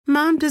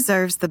Mom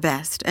deserves the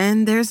best,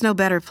 and there's no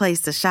better place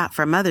to shop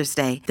for Mother's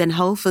Day than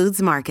Whole Foods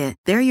Market.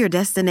 They're your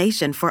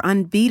destination for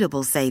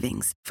unbeatable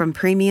savings, from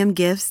premium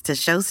gifts to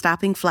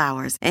show-stopping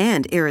flowers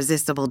and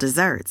irresistible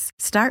desserts.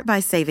 Start by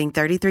saving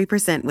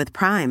 33% with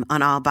Prime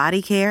on all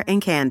body care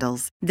and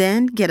candles.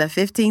 Then get a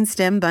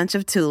 15-stem bunch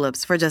of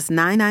tulips for just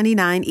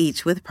 $9.99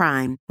 each with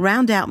Prime.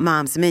 Round out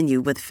Mom's menu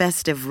with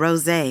festive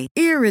rosé,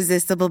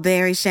 irresistible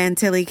berry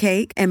chantilly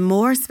cake, and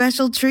more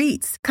special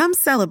treats. Come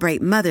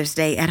celebrate Mother's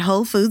Day at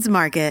Whole Foods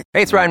Market.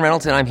 Hey, it's Ryan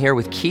Reynolds, and I'm here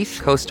with Keith,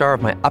 co-star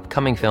of my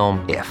upcoming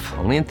film, If,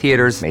 only in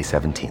theaters May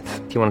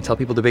 17th. Do you want to tell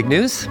people the big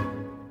news?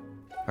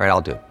 All right,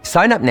 I'll do it.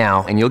 Sign up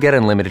now and you'll get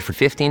unlimited for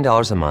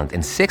 $15 a month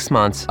and 6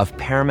 months of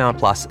Paramount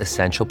Plus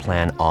Essential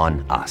Plan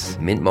on us.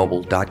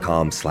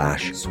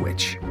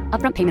 MintMobile.com/switch.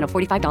 Upfront payment of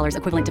 $45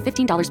 equivalent to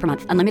 $15 per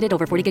month. Unlimited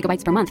over 40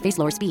 gigabytes per month. Face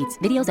lower speeds.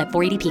 Videos at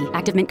 480p.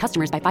 Active Mint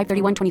customers by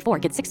 531.24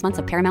 get 6 months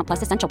of Paramount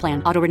Plus Essential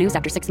Plan. Auto renews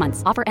after 6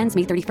 months. Offer ends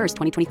May 31st,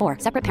 2024.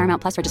 Separate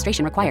Paramount Plus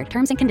registration required.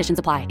 Terms and conditions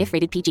apply if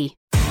rated PG.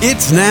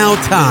 It's now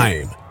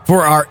time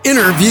for our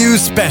interview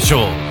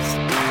specials.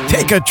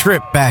 Take a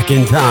trip back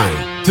in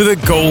time to the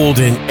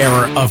golden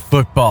era of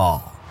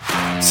football.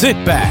 Sit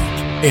back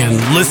and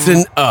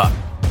listen up.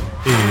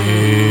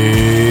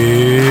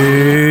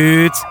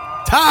 It's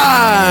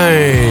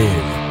time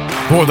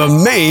for the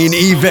main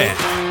event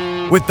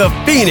with the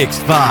Phoenix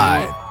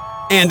Five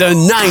and a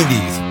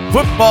 90s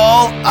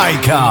football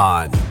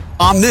icon.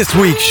 On this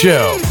week's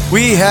show,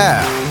 we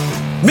have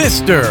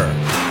Mr.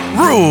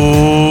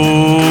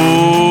 Ruel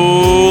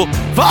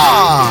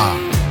Fox.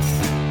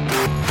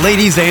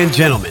 Ladies and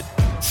gentlemen,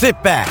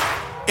 sit back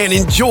and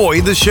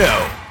enjoy the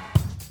show.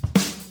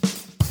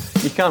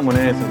 You can't win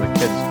anything with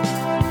kids.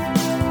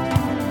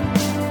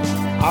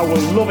 I will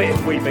love it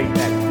if we beat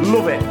them.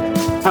 Love it.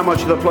 How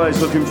much are the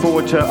players looking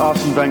forward to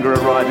Arsene Wenger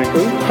arriving?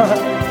 That's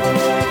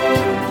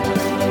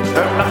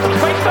a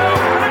space though,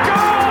 and a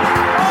goal!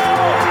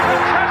 Oh,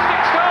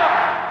 fantastic start!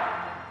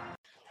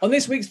 On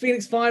this week's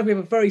Phoenix Five, we have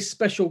a very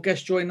special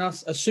guest joining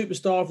us, a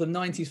superstar of the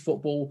 90s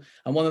football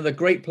and one of the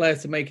great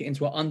players to make it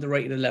into our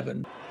underrated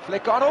 11.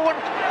 Flick on Owen,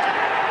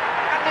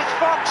 and it's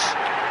Fox.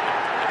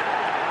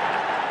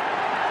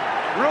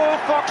 Ruel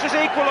Fox has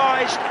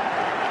equalised.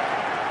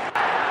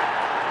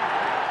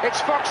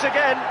 It's Fox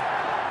again,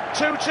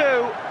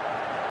 2-2.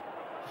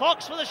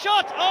 Fox for the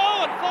shot,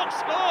 oh, and Fox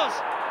scores.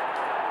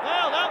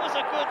 Well, that was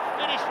a good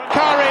finish from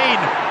Karine,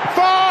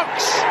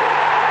 Fox!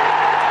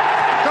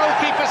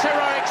 Goalkeeper's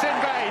heroics in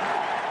vain.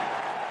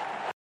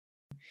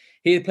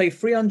 He had played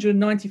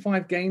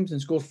 395 games and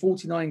scored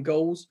 49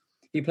 goals.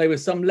 He played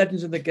with some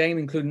legends of the game,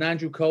 including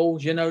Andrew Cole,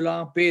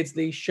 Ginola,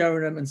 Beardsley,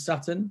 Sheringham and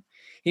Sutton.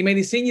 He made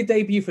his senior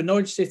debut for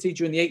Norwich City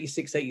during the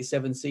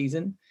 86-87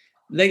 season,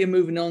 later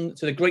moving on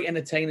to the Great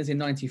Entertainers in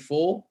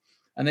 94,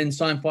 and then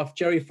signed for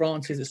Jerry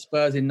Francis at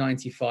Spurs in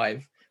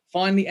 95.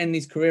 Finally ending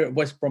his career at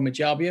West Bromwich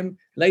Albion.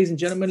 Ladies and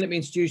gentlemen, let me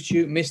introduce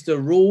you, Mr.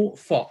 Ruel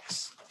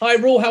Fox. Hi,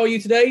 Ruel. How are you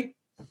today?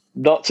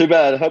 Not too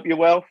bad. I hope you're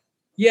well.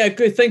 Yeah,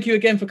 good. Thank you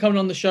again for coming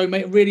on the show,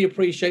 mate. Really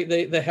appreciate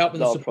the help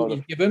and the support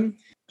you've given.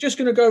 Just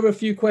going to go over a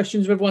few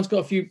questions. Everyone's got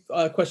a few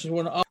questions we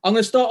want to ask. I'm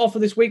going to start off for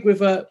this week with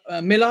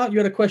Miller. You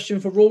had a question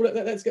for Ruel.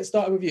 Let's get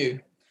started with you.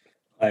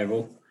 Hi,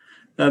 Ruel.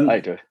 How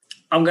you doing?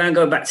 I'm going to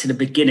go back to the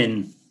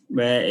beginning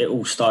where it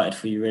all started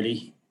for you,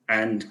 really,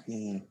 and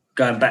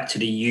going back to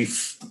the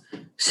youth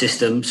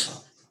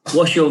systems.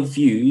 What's your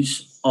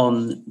views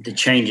on the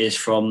changes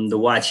from the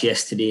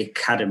YTS to the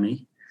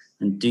academy,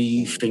 and do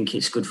you think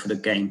it's good for the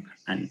game?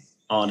 And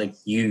are the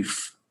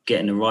youth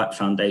getting the right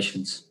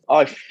foundations?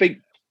 I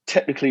think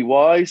technically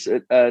wise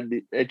and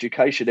the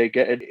education they're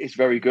getting is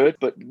very good.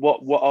 But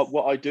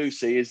what I do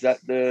see is that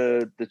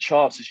the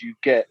chances you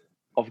get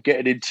of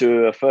getting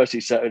into a first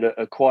team setting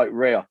are quite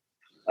rare.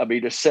 I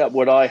mean, the setup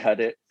when I had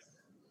it,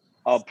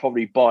 I'm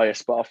probably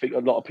biased, but I think a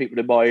lot of people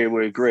in my area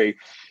will agree.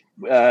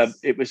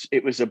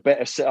 It was a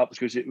better setup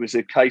because it was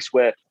a case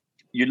where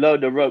you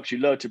learn the ropes, you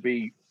learn to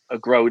be a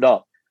grown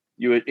up.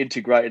 You were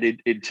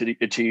integrated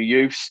into your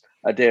youths,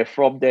 and then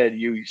from there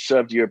you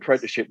served your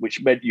apprenticeship,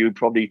 which meant you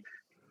probably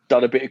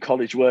done a bit of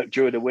college work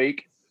during the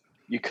week.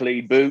 You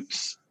clean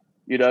boots,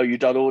 you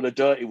done all the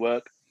dirty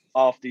work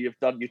after you've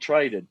done your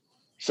training.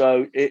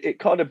 So it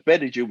kind of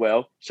bedded you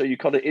well. So you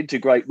kind of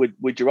integrate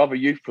with your other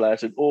youth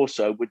players and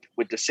also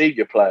with the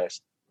senior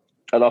players.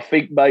 And I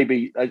think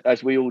maybe,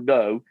 as we all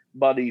know,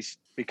 money's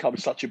become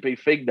such a big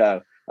thing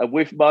now. And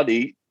with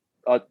money,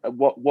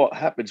 what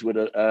happens with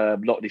a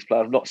lot of these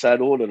players? I'm not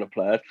saying all of the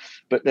players,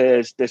 but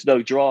there's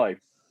no drive.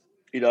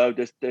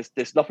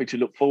 There's nothing to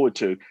look forward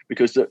to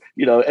because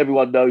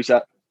everyone knows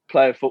that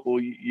playing football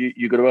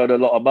you're going to earn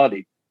a lot of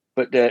money.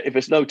 But if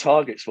there's no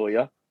targets for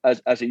you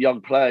as a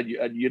young player,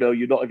 and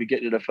you're not even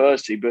getting in the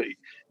first team, but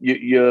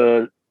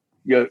you're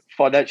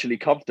financially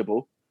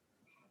comfortable.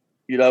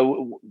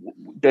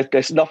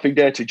 There's nothing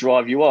there to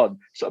drive you on.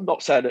 So I'm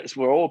not saying that it's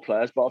for all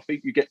players, but I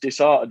think you get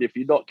disheartened if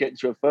you're not getting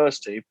to a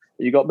first team.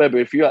 And you got to remember,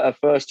 if you're at a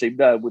first team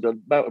now with the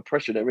amount of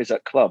pressure there is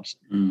at clubs,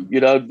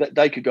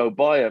 they could go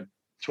buy a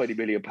 £20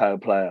 million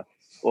player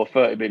or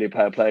 £30 million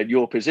player in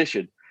your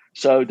position.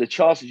 So the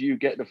chances you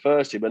get in the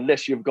first team,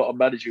 unless you've got a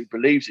manager who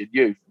believes in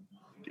you,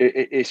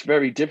 it's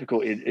very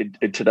difficult in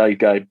today's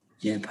game.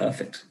 Yeah,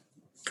 perfect.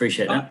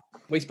 Appreciate that.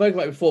 We spoke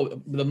about it before,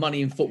 the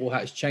money in football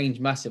has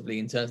changed massively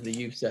in terms of the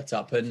youth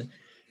setup and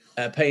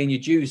paying your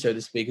dues, so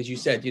to speak. As you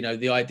said,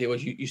 the idea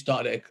was you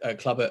started at a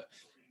club at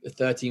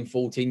 13,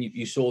 14,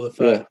 you saw the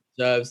first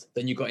reserves,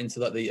 then you got into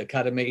the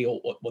academy or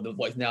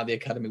what is now the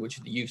academy, which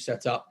is the youth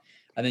setup,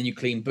 and then you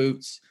clean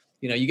boots.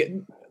 You get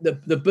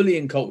the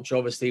bullying culture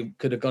obviously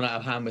could have gone out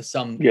of hand with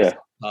some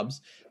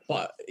clubs,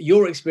 but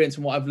your experience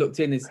from what I've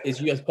looked in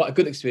is you have quite a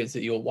good experience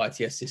at your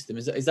YTS system.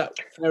 Is that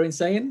fair in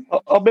saying?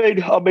 I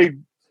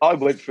mean, I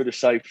went through the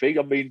same thing.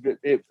 I mean,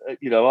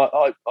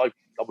 I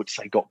would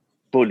say got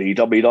bullied.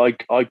 I mean, I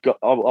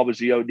was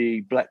the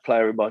only black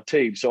player in my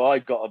team, so I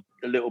got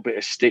a little bit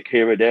of stick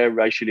here and there,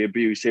 racially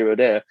abused here and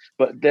there.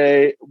 But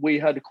we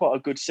had quite a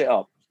good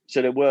setup,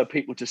 so there were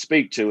people to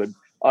speak to, and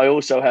I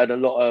also had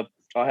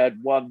I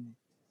had one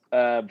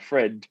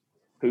friend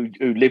who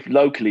lived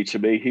locally to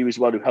me. He was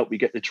one who helped me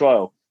get the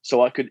trial,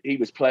 so he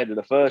was playing in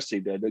the first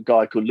team then, a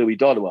guy called Louis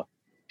Donowa.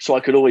 So I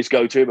could always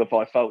go to him if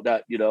I felt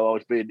that, I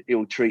was being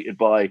ill-treated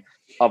by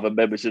other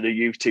members of the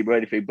youth team or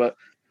anything. But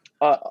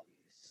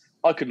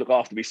I could look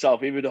after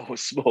myself. Even though I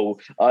was small,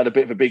 I had a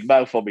bit of a big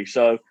mouth on me.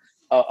 So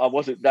I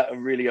wasn't that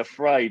really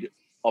afraid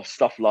of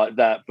stuff like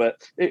that.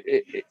 But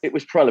it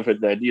was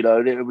prevalent then,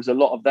 there was a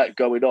lot of that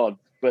going on.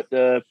 But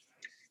there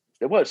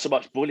weren't so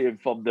much bullying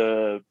from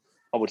the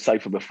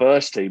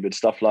first team and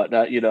stuff like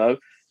that,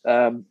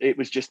 It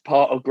was just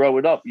part of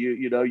growing up.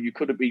 You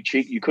couldn't be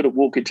cheeky. You couldn't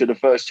walk into the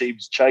first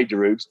team's changing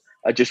rooms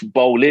and just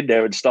bowl in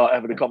there and start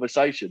having a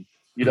conversation.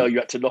 You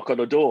had to knock on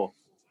the door,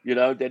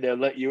 then they'll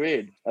let you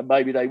in. And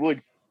maybe they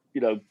would,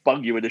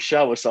 bung you in the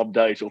shower some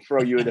days or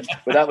throw you in the,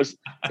 but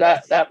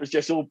that was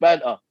just all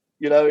banter.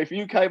 If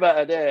you came out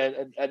of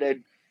there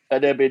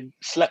and they've been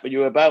slapping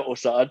you about or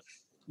something,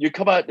 you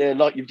come out there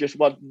like you've just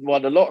won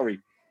the lottery.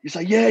 You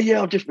say,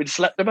 yeah, I've just been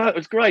slapped about. It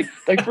was great.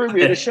 They threw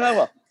me in the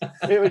shower.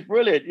 It was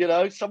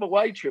brilliant. Some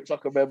away trips I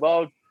can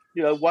remember,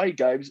 away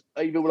games,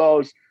 even when I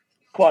was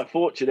quite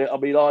fortunate. I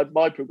mean,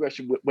 my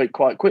progression went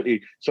quite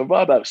quickly. So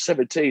by about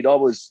 17, I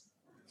was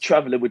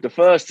travelling with the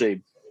first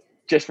team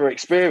just for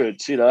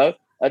experience,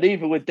 And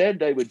even with them,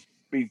 they would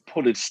be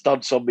pulling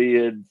stunts on me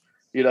and,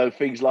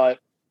 things like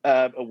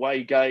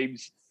away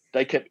games.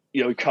 They kept,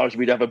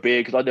 encouraging me to have a beer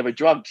because I never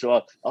drunk.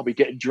 So I'll be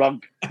getting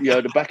drunk, in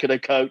the back of the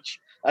coach.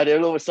 And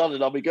then all of a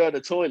sudden I'll be going to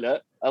the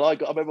toilet. And I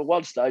remember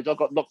one stage I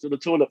got locked in the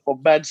toilet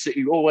from Man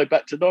City all the way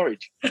back to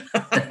Norwich.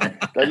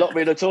 They locked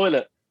me in the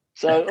toilet.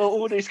 So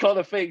all these kind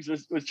of things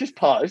was just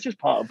part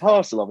and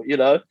parcel of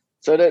it,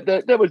 So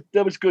there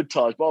was good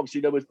times, but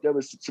obviously there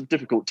was some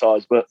difficult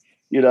times. But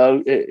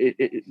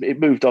it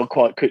moved on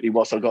quite quickly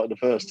once I got in the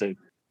first team.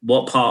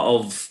 What part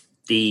of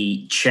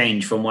the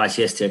change from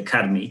YTS to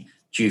academy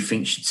do you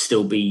think should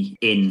still be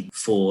in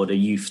for the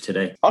youth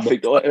today? I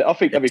think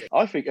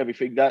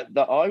everything that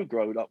I've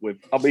grown up with.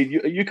 I mean,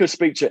 you could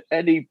speak to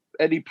any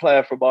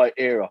player from my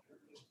era.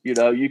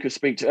 You could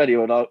speak to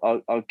anyone.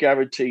 I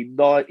guarantee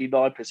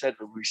 99% of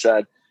them we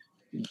said,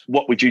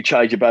 what would you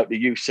change about the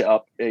youth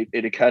setup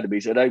in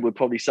academies? And they would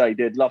probably say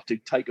they'd love to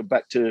take them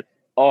back to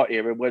our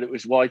era when it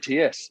was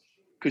YTS,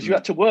 because you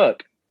had to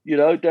work.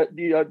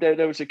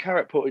 There was a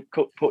carrot put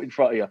in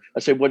front of you. I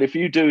said, well, if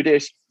you do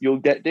this, you'll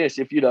get this.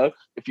 If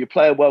you're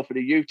playing well for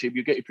the youth team,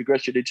 you get your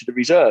progression into the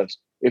reserves.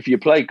 If you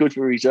play good for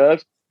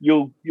reserves,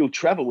 you'll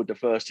travel with the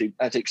first team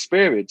as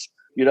experience.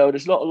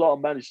 There's not a lot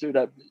of managers do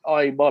that.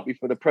 I might be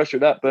for the pressure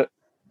of that, but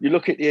you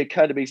look at the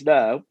academies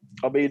now.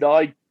 I mean,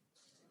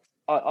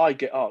 I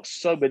get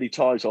asked so many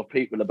times of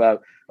people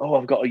about,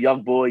 I've got a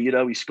young boy,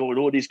 he's scoring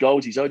all these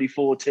goals. He's only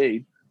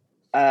 14.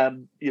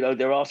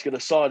 They're asking to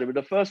sign him. And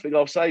the first thing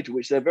I'll say to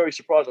which they're very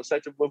surprised, I say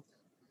to them, well,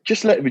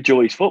 just let him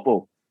enjoy his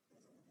football.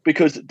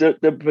 Because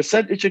the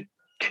percentage of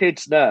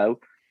kids now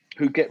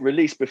who get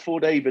released before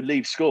they even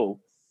leave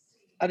school,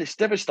 and it's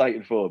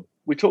devastating for them.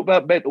 We talk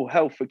about mental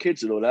health for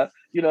kids and all that.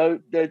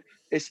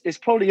 It's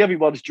probably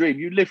everyone's dream.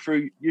 You live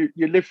through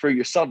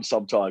your son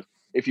sometimes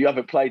if you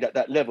haven't played at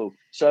that level.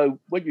 So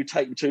when you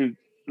take them to,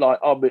 like,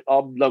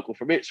 I'm local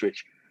from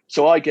Ipswich,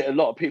 so I get a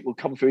lot of people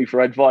come through for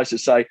advice and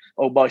say,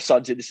 oh, my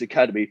son's in this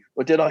academy.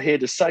 But then I hear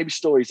the same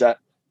stories that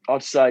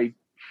I'd say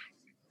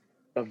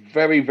a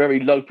very,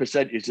 very low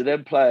percentage of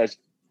them players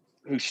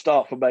who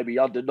start from maybe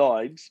under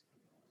nines,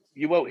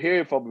 you won't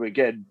hear from them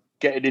again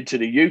getting into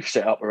the youth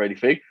setup or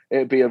anything.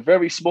 It'll be a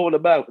very small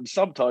amount. And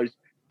sometimes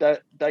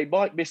that they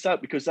might miss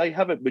out because they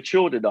haven't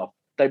matured enough.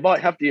 They might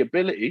have the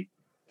ability,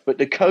 but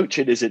the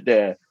coaching isn't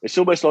there. It's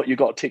almost like you've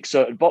got to tick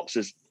certain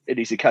boxes in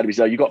these academies.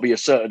 Now, you've got to be a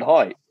certain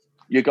height.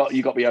 You got to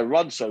be able to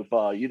run so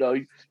far. You've got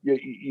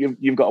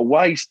to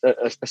weigh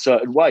a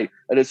certain way,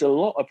 and there's a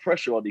lot of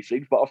pressure on these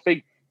things. But I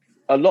think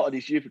a lot of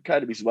these youth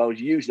academies as well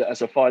use it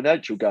as a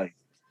financial game.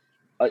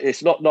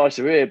 It's not nice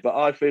to hear, but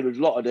I feel a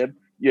lot of them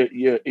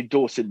you're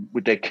endorsing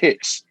with their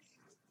kits.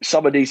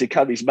 Some of these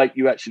academies make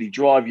you actually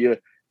drive your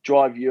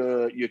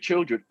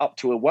children up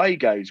to away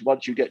games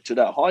once you get to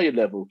that higher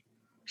level.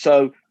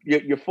 So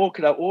you're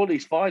forking out all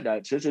these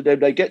finances, and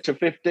then they get to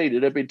 15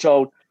 and they've been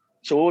told,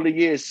 so all the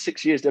years,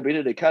 6 years they've been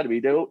in the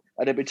academy, and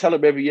they've been telling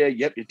them every year,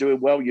 yep, you're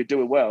doing well, you're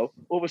doing well.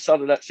 All of a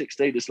sudden at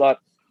 16, it's like,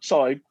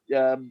 sorry,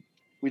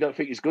 we don't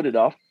think he's good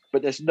enough.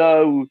 But there's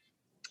no,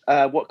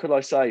 what can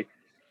I say?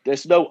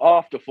 There's no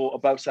afterthought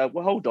about saying,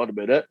 well, hold on a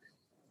minute.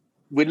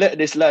 We're letting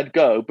this lad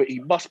go, but he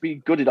must be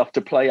good enough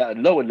to play at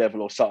a lower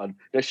level or something.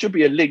 There should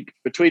be a link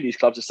between these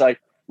clubs to say,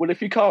 well,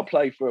 if you can't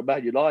play for a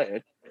Man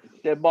United,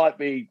 there might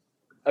be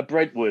a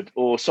Brentwood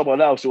or someone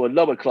else or a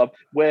lower club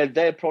where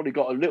they've probably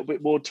got a little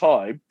bit more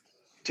time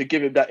to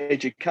give him that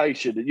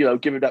education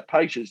and, give him that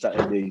patience that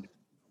they need.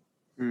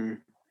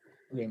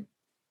 Brilliant.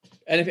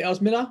 Anything else,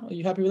 Miller? Are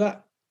you happy with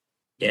that?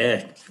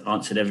 Yeah,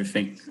 answered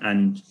everything.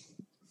 And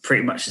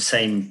pretty much the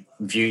same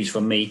views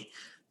from me.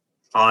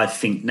 I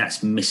think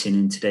that's missing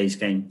in today's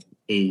game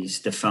is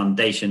the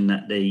foundation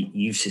that the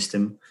youth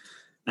system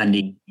and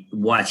the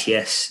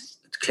YTS,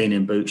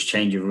 cleaning boots,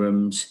 changing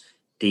rooms,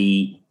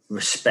 the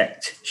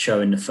respect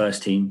showing the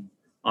first team,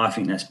 I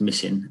think that's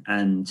missing.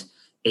 And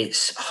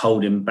it's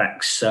holding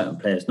back certain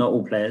players, not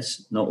all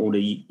players, not all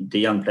the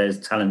young players'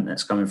 talent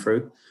that's coming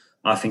through.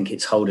 I think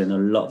it's holding a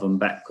lot of them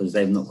back because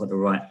they've not got the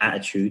right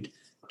attitude,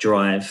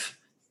 drive,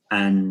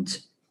 and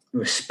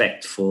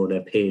respect for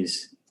their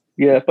peers.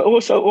 Yeah, but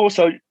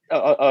also,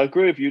 I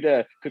agree with you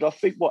there because I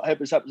think what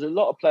happens, a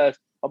lot of players,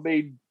 I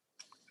mean,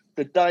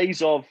 the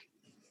days of,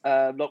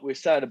 like we were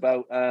saying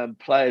about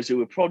players who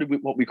were probably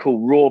what we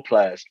call raw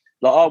players.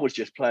 Like I was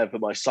just playing for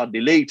my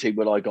Sunday league team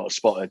when I got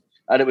spotted.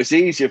 And it was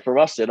easier for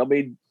us then. I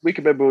mean, we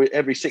can remember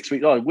every 6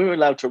 week line, we were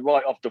allowed to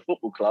write off to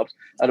football clubs.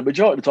 And the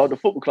majority of the time, the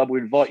football club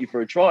would invite you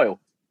for a trial.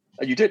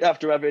 And you didn't have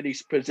to have any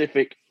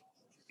specific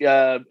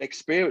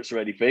experience or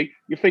anything.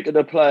 You think of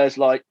the players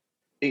like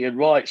Ian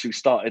Wrights, who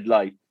started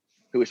late,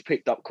 who was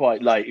picked up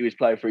quite late. He was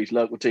playing for his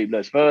local team,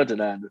 Les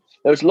Ferdinand.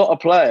 There was a lot of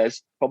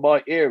players from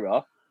my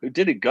era who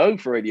didn't go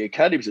for any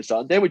academies or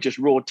something. They were just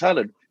raw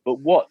talent. But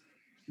what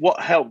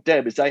helped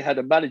them is they had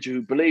a manager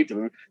who believed in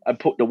them and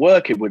put the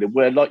work in with them.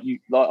 Where, like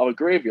I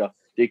agree with you,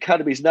 the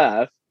academies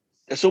now,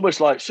 it's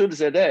almost like as soon as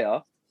they're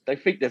there, they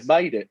think they've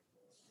made it.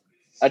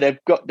 And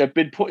they've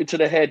been put into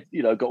their head,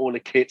 got all the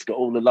kits, got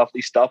all the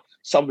lovely stuff.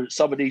 Some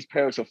of these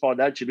parents are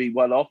financially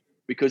well off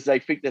because they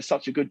think they're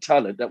such a good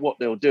talent that what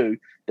they'll do,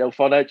 they'll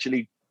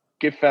financially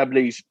give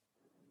families,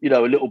 a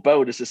little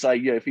bonus to say,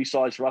 if he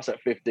signs for us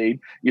at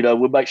 15,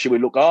 we'll make sure we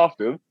look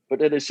after him. But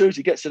then as soon as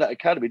he gets to that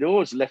academy, they're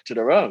always left to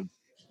their own.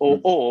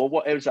 Or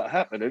what ends up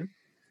happening,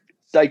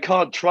 they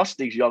can't trust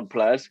these young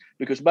players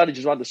because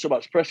managers are under so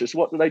much pressure. So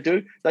what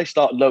do? They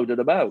start loading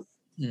them out.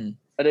 And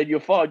then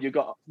you'll find you've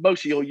got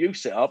most of your youth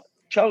set up.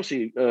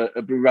 Chelsea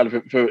have been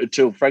relevant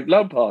until Frank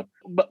Lampard.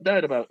 But they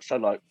had about,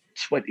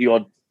 20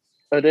 odd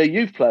of their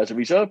youth players and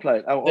reserve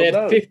players out on loan. They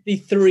had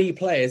 53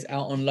 players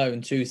out on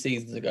loan 2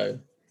 seasons ago.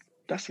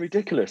 That's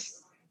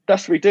ridiculous.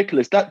 That's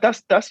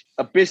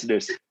a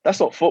business. That's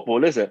not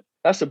football, is it?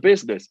 That's a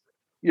business.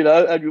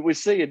 And we're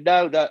seeing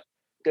now that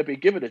they've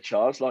been given a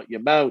chance, like your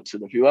Mounts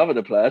and a few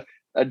other players,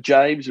 and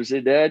James was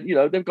in there.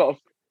 They've got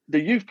the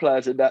youth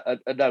players are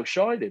now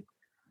shining.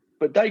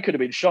 But they could have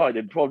been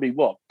shining probably,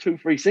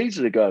 2-3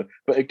 seasons ago.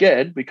 But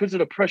again, because of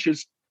the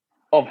pressures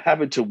of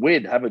having to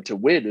win and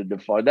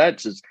the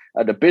finances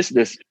and the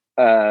business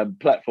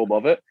platform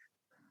of it,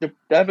 they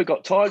haven't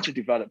got time to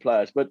develop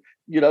players. But,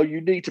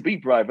 you need to be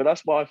brave. And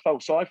that's why I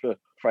felt sorry for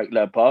Frank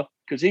Lampard,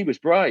 because he was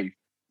brave.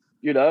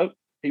 He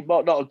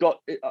might not have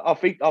got...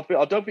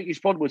 I don't think his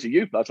problem was the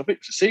youth players. I think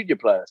it was the senior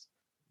players.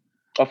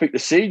 I think the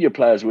senior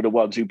players were the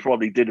ones who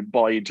probably didn't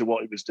buy into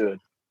what he was doing.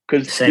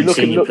 Same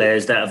senior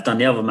players that have done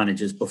the other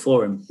managers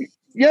before him.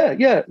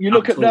 Yeah. You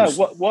look at now.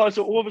 Why is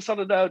it all of a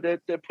sudden now they're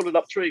pulling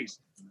up trees?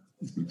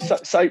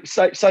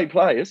 Same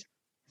players.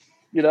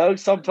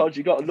 Sometimes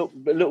you got to look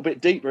a little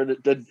bit deeper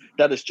than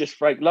it's just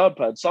Frank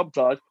Lampard.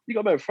 Sometimes you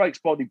got to remember Frank's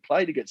probably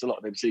played against a lot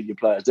of them senior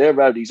players. They're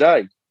around his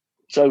age.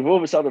 So all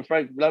of a sudden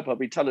Frank Lampard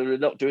be telling them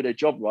they're not doing their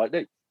job right.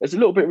 There's a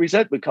little bit of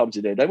resentment comes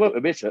in there. They won't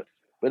admit it,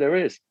 but there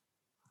is.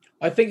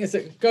 I think that's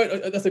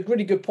a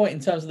really good point in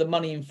terms of the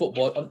money in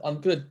football.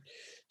 I'm good.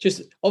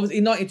 Just obviously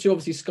in '92,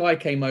 Sky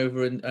came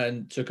over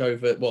and took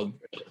over. Well,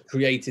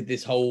 created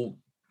this whole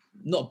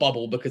not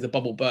bubble because the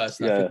bubble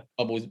burst. And I think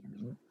bubble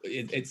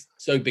it's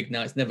so big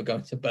now it's never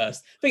going to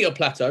burst. I think it'll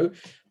plateau,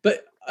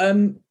 but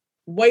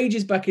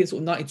wages back in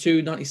sort of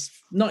 92,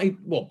 90,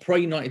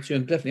 pre-92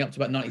 and definitely up to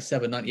about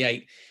 97,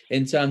 98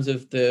 in terms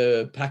of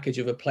the package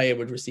of a player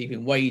would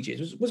receiving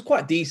wages was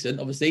quite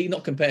decent. Obviously,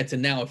 not compared to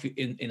now if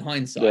in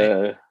hindsight.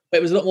 Yeah. But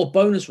it was a lot more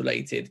bonus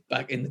related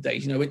back in the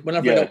days. When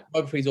I've read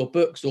biographies or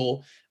books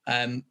or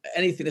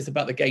anything that's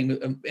about the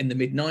game in the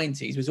mid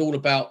 90s, it was all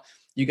about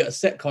you get a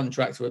set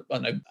contract for, I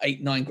don't know,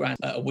 $8-9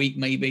 a week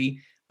maybe,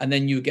 and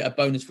then you get a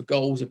bonus for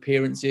goals,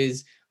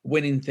 appearances,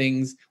 winning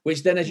things,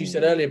 which then, as you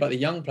said earlier about the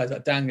young players,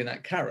 like dangling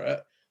that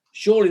carrot,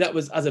 surely that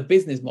was, as a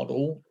business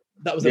model,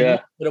 that was a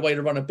much better way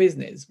to run a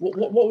business.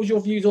 What was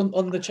your views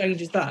on the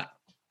changes that?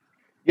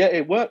 Yeah,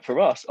 it worked for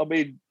us. I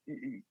mean,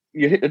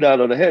 you hit the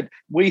nail on the head.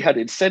 We had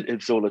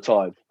incentives all the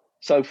time.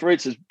 So, for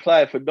instance,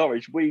 player for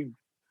Norwich, we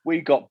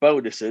we got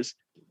bonuses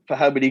for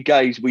how many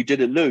games we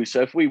didn't lose.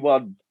 So if we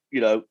won,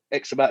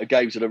 X amount of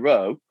games in a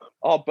row,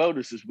 our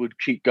bonuses would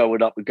keep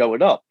going up and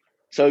going up.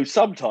 So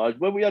sometimes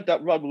when we had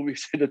that run when we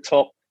was in the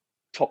top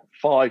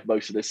 5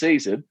 most of the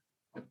season,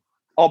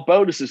 our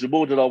bonuses are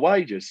more than our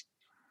wages.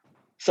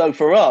 So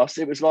for us,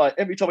 it was like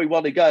every time we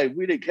won a game,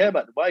 we didn't care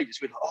about the wages.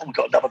 We're like, oh, we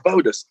got another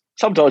bonus.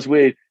 Sometimes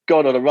we're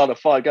going on a run of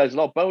 5 games and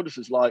our bonus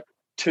is like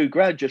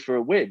 $2,000 just for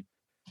a win.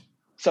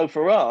 So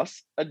for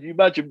us, and you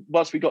imagine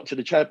once we got to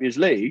the Champions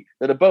League,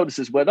 then the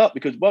bonuses went up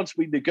because once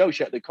we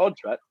negotiated the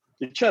contract,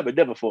 the chairman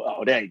never thought,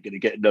 oh, they're not going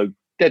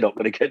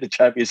to get the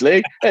Champions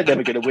League. They're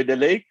never going to win the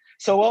league.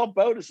 So our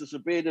bonuses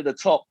of being in the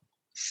top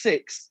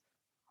 6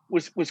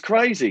 was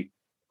crazy.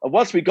 And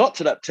once we got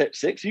to that top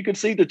 6, you could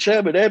see the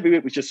chairman every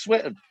week was just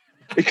sweating.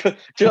 Because,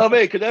 do you know what I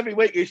mean? Because every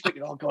week he's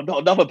thinking, oh, God,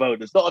 not another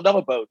bonus.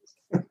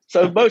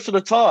 So most of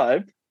the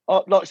time,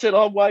 like I said,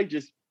 our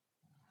wages,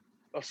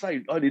 I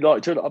say only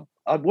 92.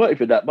 I'm working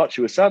for that much.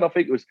 You were saying, I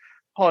think it was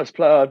highest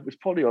player was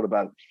probably on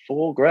about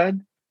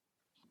 $4,000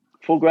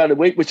 a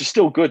week, which is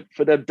still good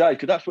for them days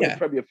because that's when the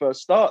Premier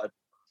first started.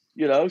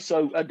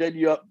 So and then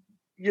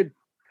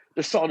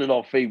the signing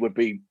on fee would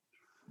be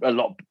a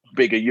lot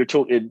bigger. You're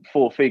talking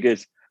 4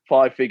 figures,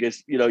 5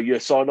 figures. Your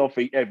sign on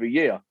fee every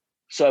year.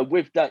 So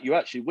with that, you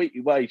actually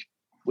weekly wage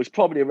was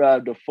probably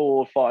around the 4,000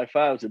 or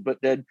 5,000. But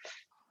then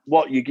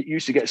what you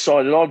used to get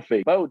signing on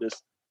fee bonus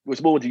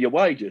was more than your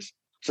wages.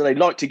 So they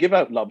like to give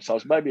out lump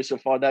sums. Maybe it's a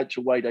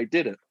financial way they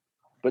did it.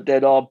 But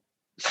then our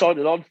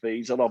signing on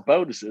fees and our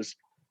bonuses,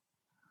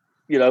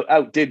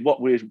 outdid what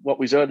we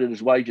was earning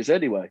as wages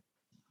anyway.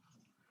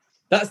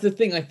 That's the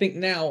thing. I think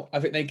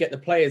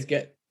the players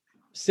get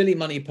silly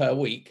money per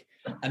week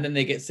and then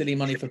they get silly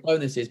money for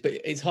bonuses. But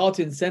it's hard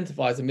to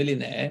incentivize a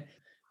millionaire.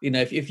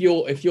 If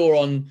you're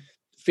on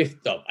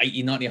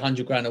 80, 90,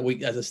 100 grand a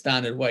week as a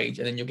standard wage,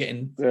 and then you're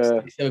getting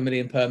 7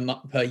 million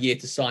per year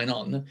to sign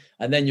on,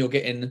 and then you're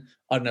getting,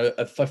 I don't know,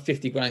 a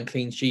 50 grand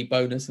clean sheet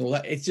bonus and all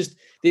that. It's just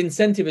the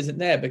incentive isn't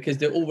there because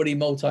they're already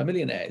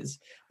multi-millionaires.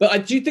 But I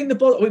do think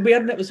we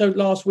had an episode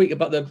last week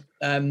about the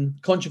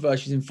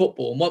controversies in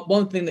football, and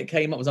one thing that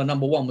came up was our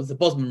number one was the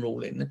Bosman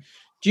ruling.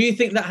 Do you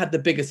think that had the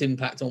biggest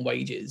impact on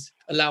wages,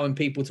 allowing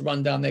people to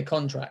run down their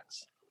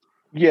contracts?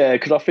 Yeah,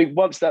 because I think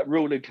once that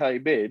ruling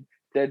came in,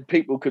 then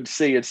people could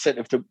see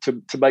incentive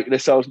to make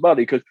themselves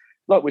money. Because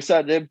like we're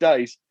saying, in them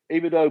days,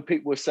 even though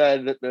people were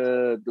saying that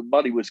the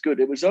money was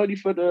good, it was only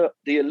for the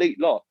elite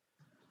lot.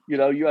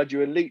 You had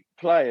your elite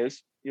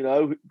players,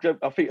 I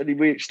think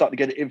we started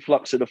to get an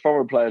influx of the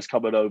foreign players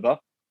coming over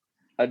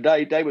and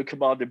they were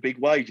commanding big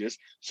wages.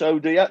 So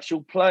the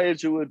actual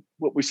players who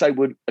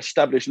would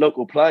establish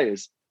local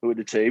players who were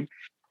the team,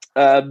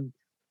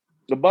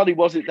 the money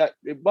wasn't that.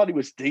 The money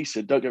was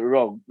decent. Don't get me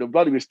wrong. The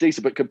money was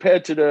decent, but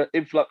compared to the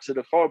influx of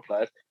the foreign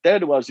players, they're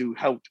the ones who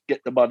helped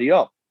get the money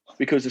up.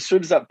 Because as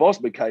soon as that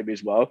Bosman came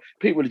as well,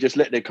 people would have just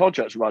let their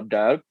contracts run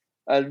down,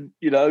 and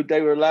they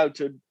were allowed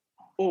to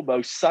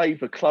almost save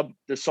the club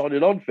the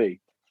signing on fee.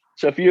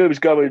 So if you was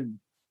going,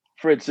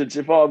 for instance,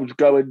 if I was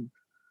going,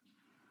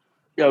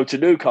 to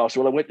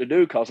Newcastle, I went to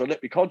Newcastle, I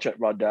let my contract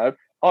run down,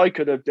 I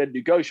could have then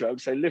negotiated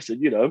and say,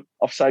 listen,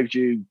 I've saved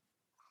you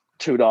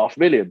 $2.5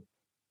 million.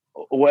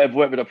 Or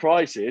whatever the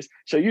price is,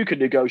 so you can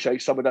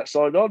negotiate some of that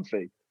sign-on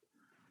fee.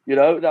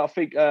 I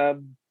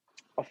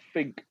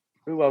think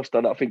who else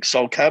done it? I think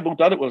Sol Campbell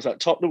done it. Was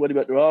that Tottenham when he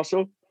went to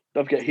Arsenal?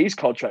 Don't forget his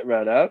contract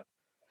ran out.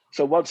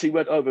 So once he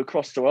went over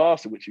across to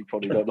Arsenal, which you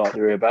probably don't like to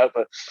hear about,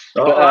 but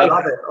I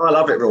love it. I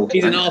love it, Ruel.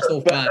 He's an Arsenal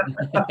fan.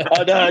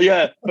 I know,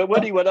 yeah. But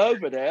when he went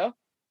over there,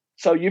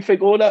 so you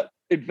think all that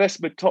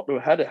investment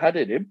Tottenham had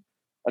in him,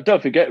 and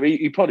don't forget,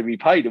 he probably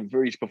repaid him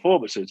for his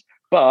performances.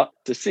 But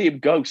to see him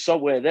go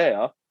somewhere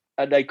there,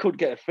 and they couldn't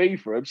get a fee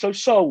for him. So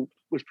Sol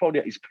was probably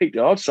at his peak.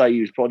 I'd say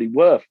he was probably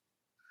worth,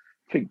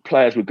 I think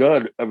players were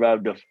going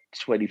around the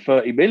 20,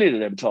 30 million in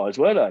them times,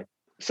 weren't they?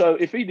 So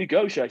if he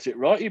negotiates it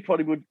right, he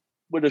probably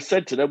would have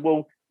said to them,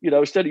 well,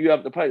 instead of you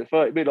having to pay the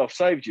 30 million I've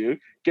saved you,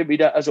 give me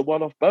that as a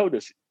one-off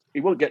bonus.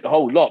 He won't get the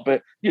whole lot,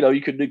 but,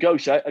 you can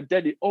negotiate. And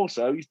then he's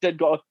then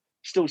got to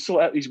still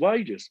sort out his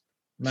wages.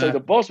 Man. So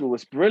the Bosman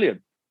was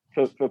brilliant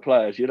for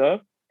players,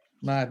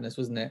 Madness,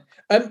 wasn't it?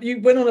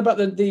 You went on about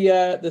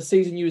the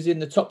season you was in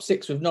the top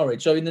 6 with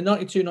Norwich. So in the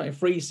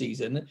 92-93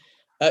 season,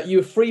 you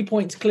were 3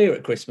 points clear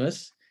at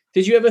Christmas.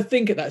 Did you ever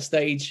think at that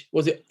stage,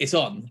 it's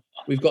on?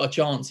 We've got a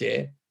chance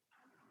here?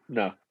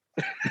 No.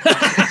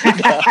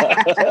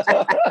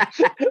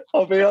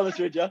 I'll be honest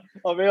with you.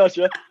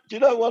 Do you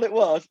know what it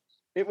was?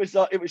 It was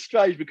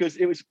strange because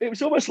it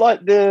was almost like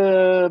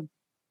a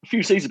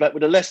few seasons back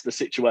with the Leicester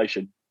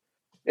situation.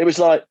 It was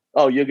like,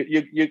 oh, you're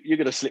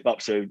going to slip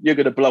up soon. You're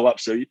going to blow up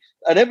soon.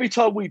 And every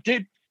time we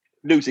did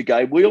lose a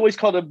game, we always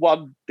kind of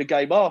won the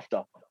game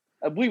after.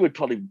 And we would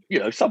probably,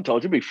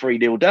 sometimes it'd be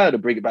 3-0 down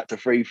and bring it back to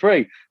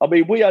 3-3. I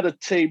mean, we had a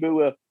team who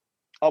were,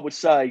 I would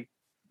say,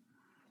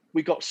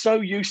 we got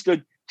so used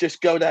to just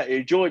going out and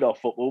enjoying our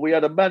football. We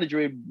had a manager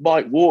in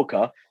Mike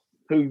Walker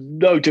who,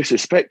 no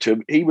disrespect to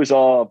him, he was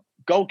our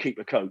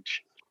goalkeeper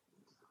coach.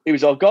 And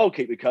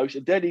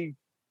then he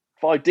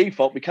by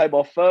default became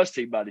our first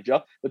team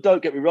manager. But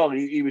don't get me wrong,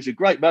 he was a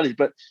great manager,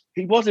 but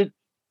he wasn't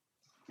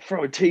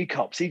throwing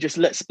teacups. He just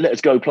let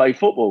us go play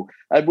football.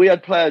 And we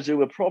had players who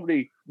were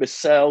probably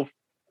myself.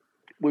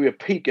 We were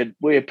peaking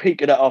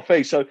at our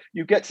feet. So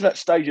you get to that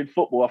stage in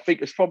football. I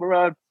think it's from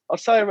around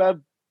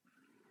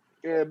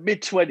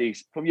mid-20s.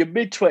 From your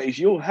mid-20s,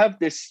 you'll have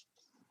this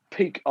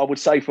peak, I would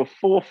say, for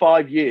 4 or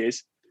 5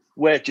 years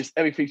where just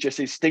everything's just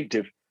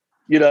instinctive.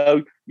 You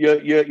know,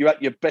 you're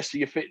at your best of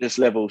your fitness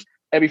levels.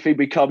 Everything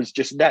becomes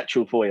just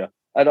natural for you.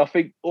 And I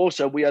think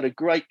also we had a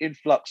great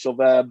influx of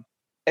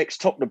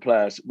ex-Tottenham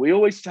players. We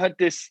always had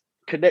this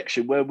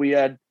connection where we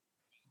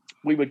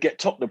would get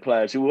Tottenham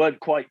players who weren't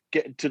quite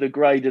getting to the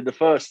grade in the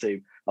first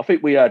team. I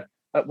think at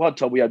one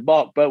time we had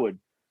Mark Bowen,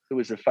 who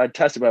was a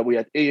fantastic player. We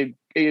had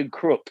Ian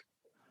Crook,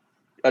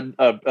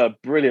 a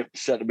brilliant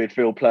centre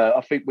midfield player.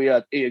 I think we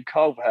had Ian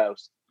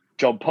Culverhouse,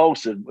 John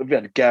Paulson. We've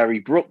had Gary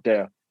Brook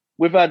there.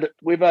 We've had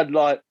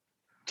like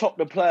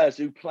Tottenham players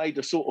who played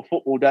the sort of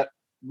football that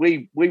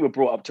we were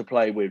brought up to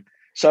play with.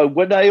 So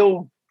when they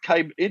all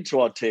came into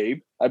our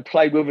team and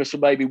played with us for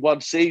maybe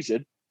one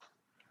season,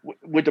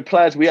 with the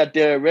players we had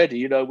there already,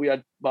 you know, we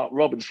had Mark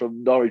Robbins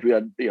from Norwich, we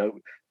had,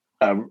 you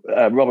know,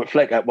 Robert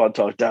Fleck at one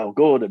time, Dale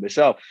Gordon,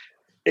 myself.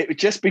 It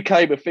just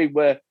became a thing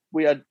where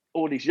we had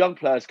all these young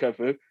players come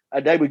through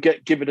and they would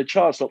get given a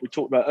chance, like we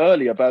talked about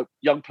earlier, about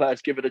young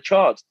players given a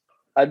chance.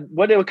 And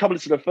when they were coming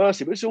into the first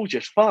team, it was all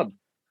just fun.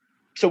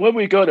 So when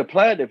we go to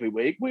plan every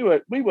week, we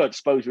weren't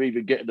supposed to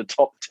even get in the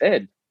top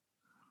 10,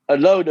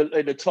 alone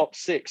in the top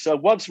 6. So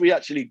once we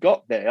actually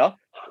got there,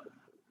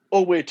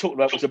 all we were talking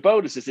about was the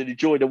bonuses and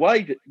enjoying the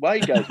away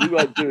games.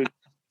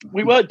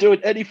 We weren't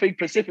doing anything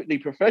specifically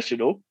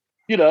professional.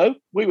 You know,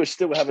 we were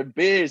still having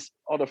beers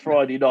on a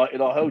Friday night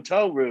in our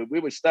hotel room. We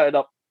were staying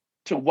up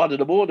till 1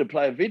 a.m.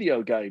 playing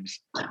video games.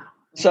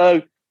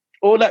 So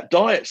all that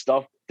diet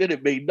stuff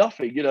didn't mean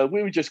nothing. You know,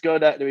 we were just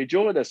going out there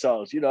enjoying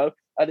ourselves, you know,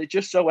 and it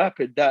just so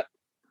happened that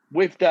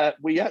with that,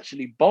 we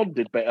actually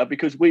bonded better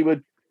because we were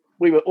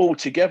all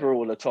together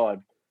all the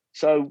time.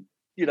 So,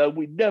 you know,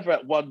 we never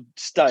at one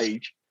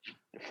stage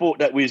thought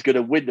that we was going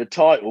to win the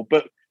title.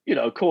 But, you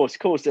know, of course,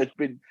 there's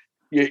been,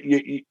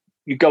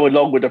 you go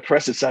along with the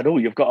press and saying, oh,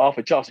 you've got half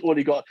a chance.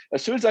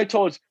 As soon as they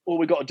told us, all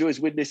we got to do is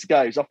win this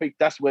game, I think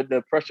that's when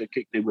the pressure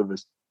kicked in with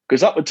us.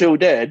 Because up until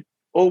then,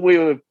 all we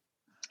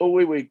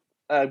were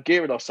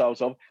gearing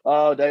ourselves on,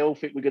 they all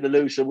think we're going to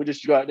lose, so we'll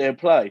just go out there and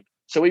play.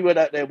 So we went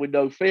out there with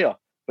no fear.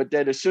 But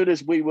then as soon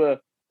as we were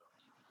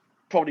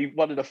probably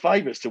one of the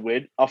favourites to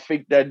win, I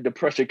think then the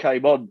pressure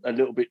came on a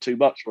little bit too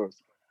much for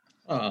us.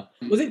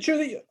 Was it true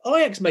that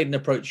Ajax made an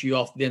approach to you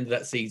after the end of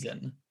that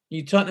season?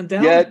 You turned them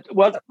down? Yeah,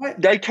 well,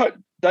 they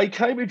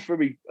came in for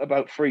me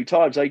about 3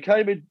 times. They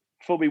came in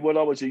for me when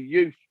I was a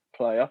youth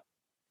player.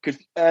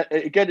 Because,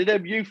 again, in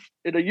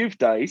the youth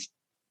days,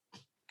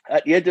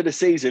 at the end of the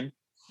season,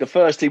 the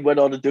first team went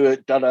on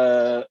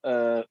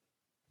to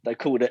they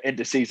called it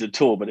end-of-season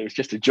tour, but it was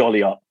just a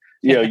jolly up.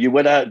 You know, you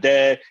went out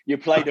there, you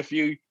played a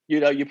few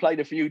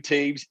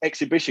teams,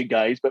 exhibition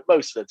games, but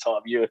most of the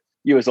time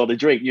you was on a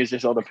drink, you was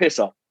just on a piss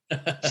up.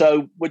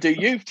 So with the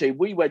youth team,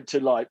 we went to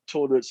like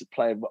tournaments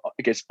playing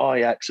against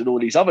Ajax and all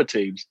these other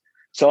teams.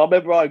 So I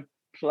remember I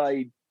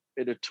played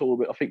in a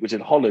tournament, I think it was in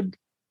Holland,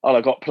 and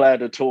I got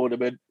played a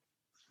tournament,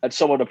 and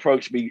someone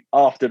approached me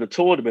after the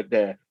tournament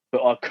there,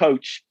 but our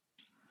coach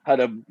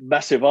had a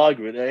massive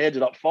argument. They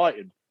ended up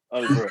fighting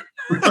over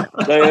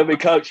it. My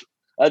coach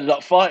ended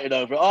up fighting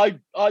over it.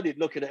 I didn't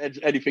look at it as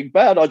anything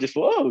bad. I just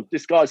thought, oh,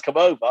 this guy's come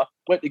over,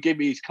 went to give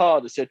me his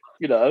card and said,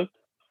 you know,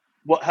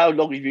 how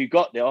long have you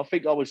got now? I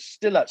think I was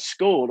still at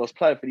school and I was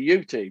playing for the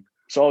youth team.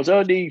 So I was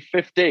only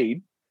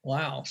 15.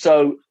 Wow.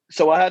 So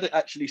I hadn't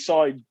actually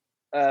signed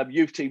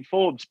youth team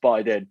forms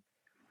by then.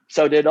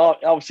 So then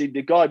obviously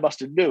the guy must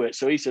have knew it.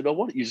 So he said, oh,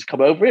 why don't you just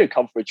come over here and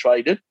come for a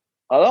training?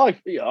 And I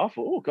thought,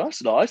 oh,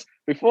 that's nice.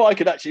 Before I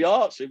could actually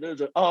answer him, there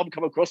was an arm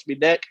come across my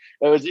neck.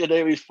 He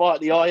was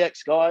fighting the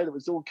Ajax guy and it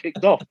was all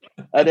kicked off.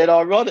 And then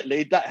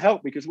ironically, that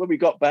helped because when we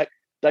got back,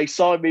 they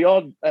signed me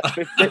on at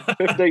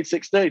 15,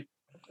 16.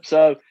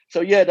 So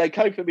yeah, they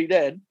came for me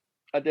then.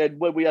 And then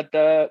when we had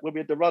the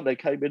run, they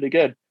came in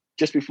again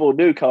just before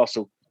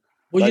Newcastle.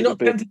 Were you not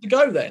tempted to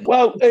go then?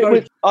 Well,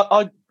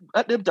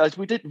 at them days,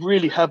 we didn't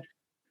really have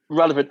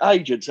relevant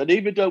agents. And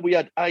even though we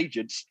had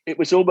agents, it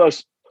was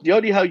almost the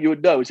only how you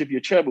would know is if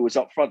your chairman was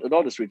upfront and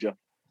honest with you.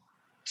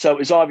 So it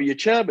was either your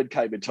chairman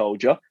came and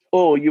told you,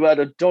 or you had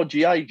a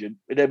dodgy agent.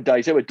 In them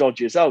days, they were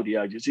dodgy as hell, the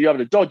agents. So you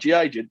had a dodgy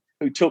agent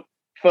who took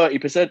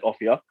 30% off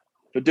you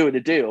for doing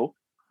a deal.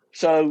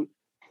 So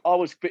I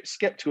was a bit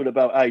sceptical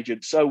about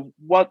agents. So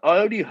I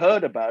only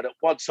heard about it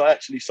once I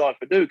actually signed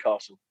for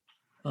Newcastle.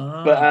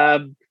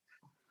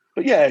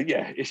 But yeah,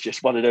 it's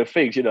just one of those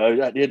things, you know.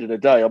 At the end of the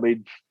day, I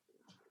mean,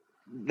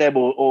 them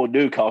or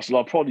Newcastle,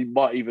 I probably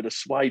might even have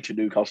swayed to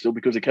Newcastle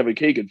because of Kevin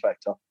Keegan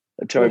factor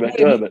and Terry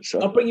McDermott.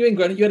 So I'll bring you in,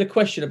 Granit. You had a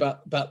question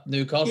about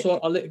Newcastle.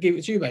 I'll give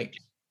it to you, mate.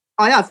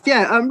 I have,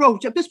 yeah.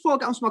 Rob, just before I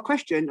get on to my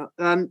question,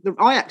 the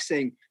Ajax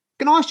thing,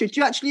 can I ask you, do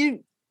you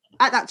actually,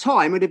 at that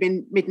time, would have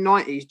been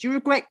mid-90s, do you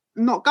regret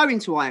not going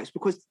to Ajax?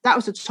 Because that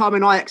was the time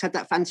when Ajax had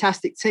that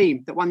fantastic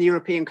team that won the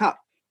European Cup.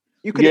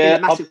 You could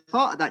have been a massive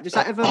part of that. Does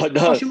that ever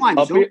cross your mind?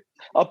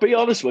 I'll be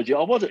honest with you.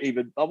 I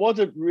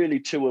wasn't really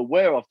too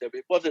aware of them.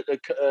 It wasn't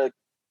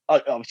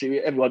obviously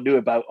everyone knew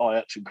about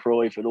Ajax and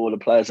Cruyff and all the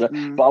players,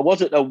 but I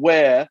wasn't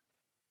aware.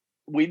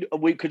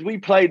 Because we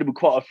played them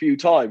quite a few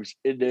times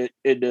in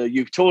the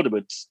youth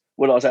tournaments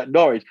when I was at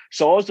Norwich,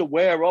 so I was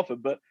aware of them.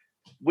 But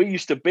we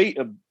used to beat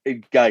them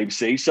in games,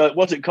 see. So it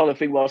wasn't kind of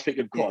thing where I was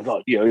thinking, God,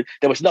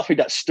 there was nothing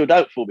that stood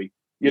out for me.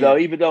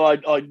 Even though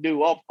I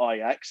knew of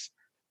Ajax,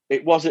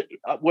 it wasn't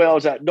where I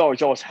was at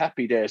Norwich. I was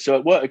happy there, so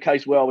it weren't a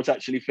case where I was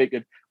actually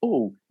thinking,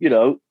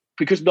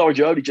 because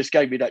Norwich only just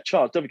gave me that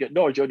chance. Don't forget,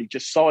 Norwich only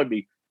just signed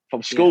me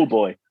from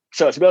schoolboy,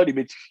 so it's only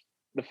been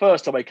the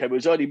first time I came. It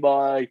was only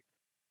my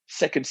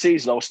second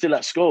season. I was still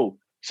at school,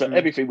 so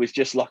everything was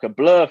just like a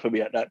blur for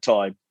me at that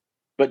time.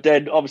 But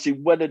then, obviously,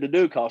 when in the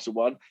Newcastle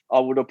one, I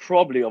would have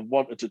probably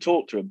wanted to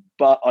talk to him,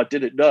 but I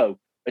didn't know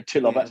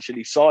until I've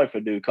actually signed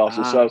for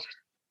Newcastle. So,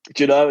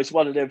 it's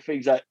one of them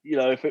things that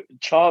if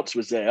chance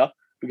was there,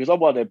 because I'm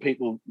one of them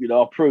people.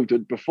 I've proved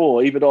it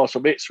before. Even though I was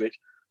from Ipswich,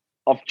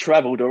 I've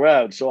travelled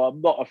around, so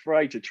I'm not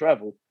afraid to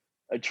travel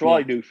and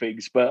try new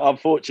things. But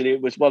unfortunately,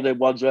 it was one of them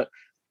ones that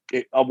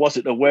I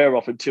wasn't aware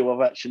of until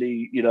I've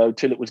actually,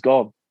 till it was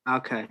gone.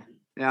 Okay.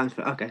 Yeah.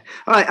 Okay.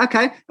 All right.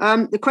 Okay.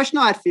 The question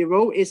I had for you,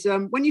 Ruel, is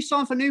when you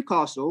signed for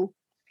Newcastle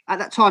at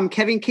that time,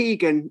 Kevin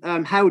Keegan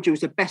hailed you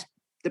as the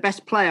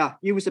best player.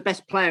 You was the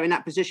best player in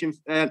that position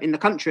in the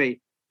country.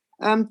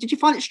 Did you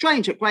find it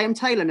strange that Graham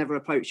Taylor never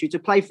approached you to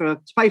play for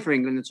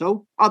England at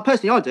all?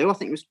 Personally, I do. I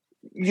think it was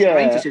a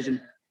strange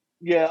decision.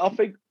 Yeah, I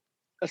think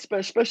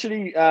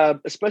especially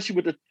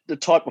with the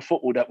type of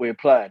football that we were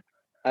playing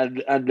and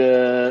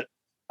the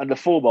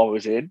form I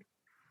was in.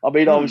 I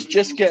mean, I was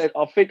just getting.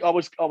 I think I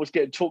was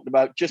getting talked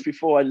about just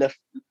before I left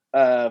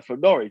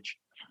from Norwich,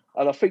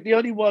 and I think the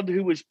only one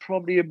who was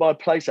probably in my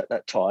place at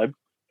that time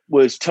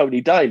was Tony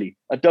Daly.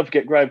 And don't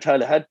forget, Graham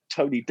Taylor had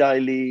Tony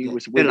Daly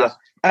was with us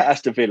at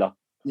Aston Villa.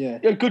 Yeah,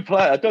 good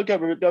player. Don't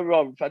get me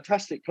wrong,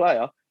 fantastic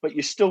player. But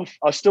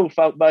I still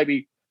felt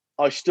maybe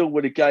I still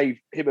would have gave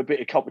him a bit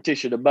of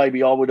competition, and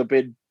maybe I would have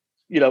been,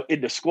 in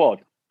the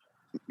squad.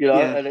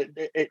 And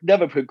it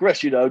never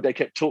progressed. They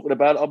kept talking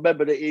about it. I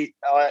remember that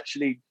I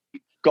actually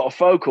got a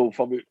phone call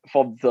from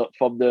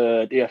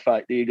the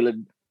FA, the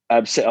England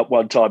set up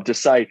one time to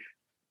say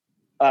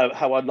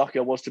how unlucky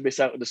I was to miss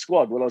out on the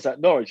squad when I was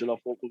at Norwich, and I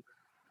thought, well,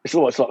 it's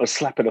almost like a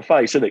slap in the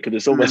face, isn't it? Because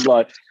it's almost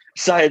like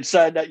saying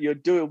that you're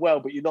doing well,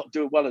 but you're not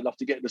doing well enough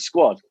to get in the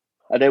squad.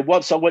 And then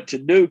once I went to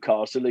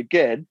Newcastle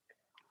again,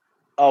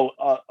 I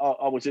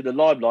was in the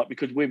limelight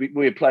because we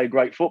were playing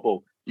great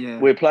football. Yeah,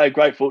 we were playing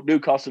great football.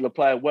 Newcastle are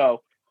playing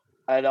well,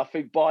 and I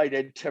think by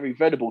then Terry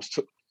Venables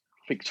took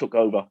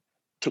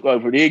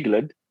over in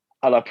England,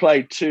 and I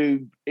played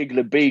 2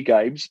 England B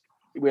games.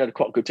 We had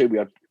quite a good team. We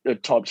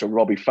had types of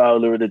Robbie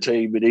Fowler in the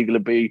team in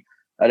England B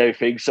and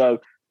everything. So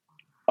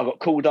I got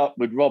called up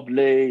with Rob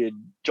Lee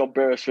and John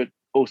Beresford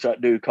also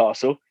at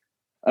Newcastle.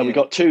 And we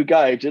got 2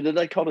 games, and then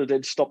they kind of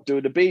then stopped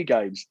doing the B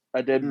games.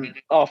 And then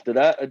after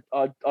that,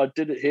 I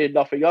didn't hear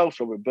nothing else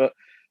from them. But,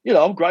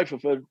 I'm grateful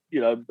for,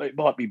 it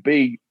might be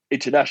B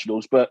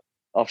internationals, but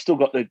I've still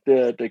got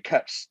the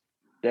caps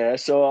there,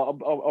 so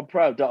I'm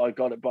proud that I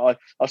got it, but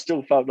I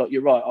still felt like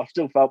you're right. I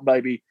still felt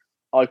maybe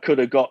I could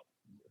have got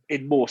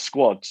in more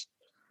squads.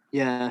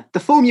 Yeah, the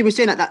form you was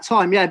in at that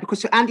time,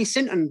 because Andy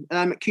Sinton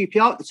at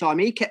QPR at the time,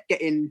 he kept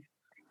getting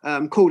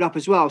called up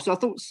as well. So I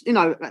thought,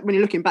 when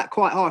you're looking back,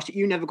 quite harsh that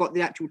you never got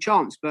the actual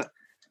chance. But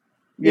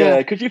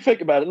because you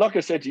think about it, like I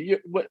said to you,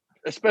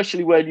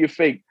 especially when you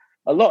think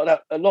a lot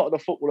of the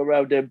football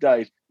around them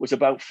days was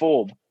about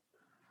form.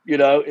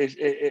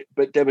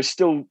 But there was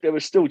still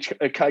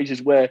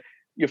occasions where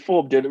your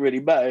form didn't really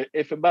matter.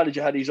 If a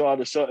manager had his eye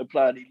on a certain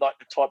player and he liked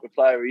the type of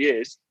player he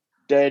is,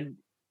 then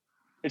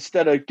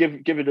instead of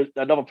giving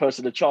another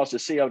person a chance to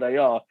see how they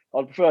are,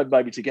 I'd prefer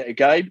maybe to get a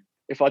game.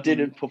 If I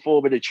didn't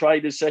perform in the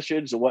training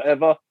sessions or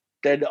whatever,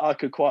 then I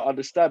could quite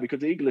understand, because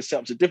the England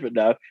setups are different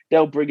now.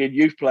 They'll bring in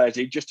youth players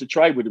in just to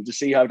train with them to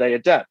see how they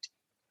adapt.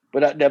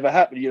 But that never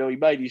happened. He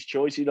made his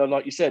choice.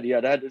 Like you said, he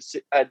had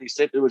Andy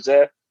Sinton was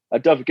there.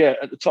 And don't forget,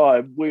 at the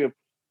time, when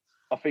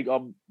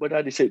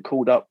Andy Sinton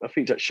called up, I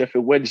think it's at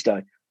Sheffield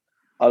Wednesday.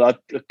 And I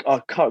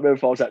can't remember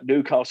if I was at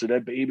Newcastle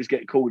then, but he was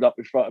getting called up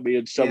in front of me,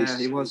 and so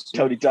was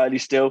Tony Daly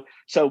still.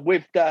 So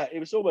with that, it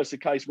was almost a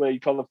case where you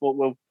kind of thought,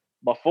 well,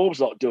 my form's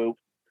not doing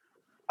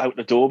out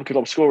the door because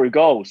I'm scoring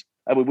goals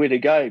and we're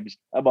winning games.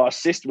 And my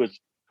assist was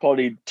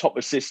probably top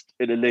assist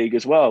in the league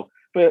as well.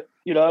 But,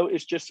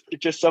 it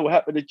just so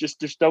happened it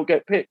just don't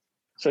get picked.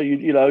 So,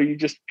 you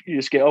just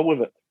get on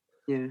with it.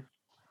 Yeah.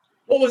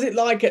 What was it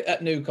like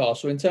at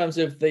Newcastle in terms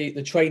of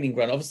the training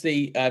ground?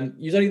 Obviously,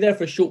 you was only there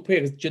for a short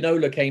period because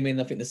Ginola came in,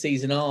 I think, the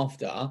season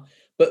after.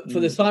 But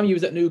for the time you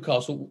was at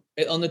Newcastle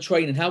on the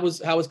training, how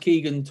was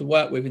Keegan to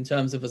work with in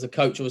terms of as a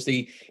coach?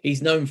 Obviously,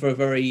 he's known for a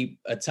very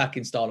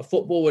attacking style of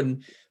football,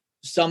 and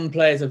some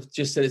players have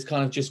just said it's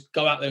kind of just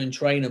go out there and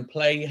train and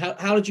play.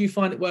 How did you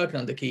find it working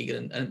under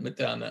Keegan and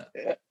McDermott?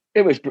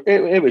 it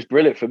was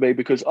brilliant for me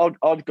because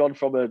I'd gone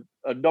from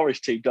a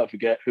Norwich team, don't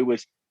forget, who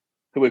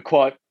were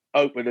quite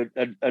open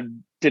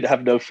and didn't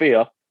have no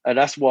fear, and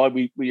that's why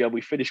we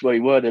finished where we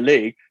were in the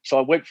league. So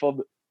I went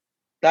from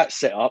that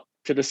setup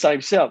to the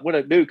same setup. When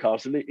at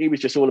Newcastle, he was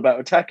just all about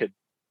attacking,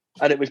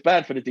 and it was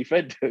bad for the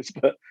defenders.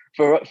 But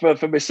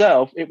for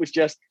myself, it was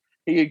just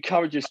he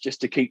encouraged us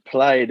just to keep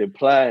playing and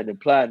playing and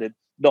playing and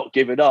not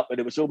giving up. And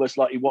it was almost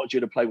like he wanted you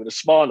to play with a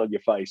smile on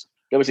your face.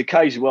 There was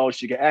occasions where I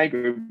used to get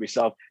angry with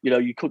myself.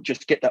 You couldn't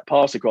just get that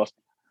pass across.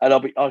 And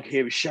I'd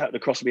hear him shouting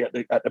across me at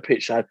the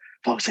pitch saying,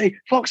 Foxy,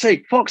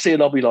 Foxy, Foxy.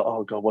 And I'll be like,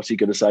 oh, God, what's he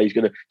going to say? He's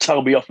going to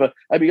tell me off. And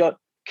be like,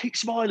 keep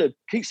smiling,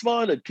 keep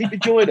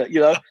enjoying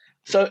it,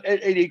 So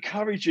it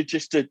encouraged you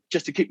just to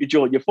keep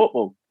enjoying your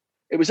football.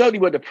 It was only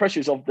when the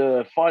pressures of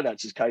the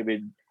finances came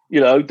in,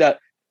 that,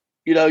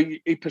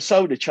 your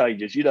persona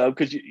changes,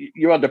 because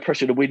you're under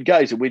pressure to win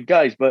games.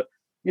 But,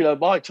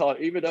 my time,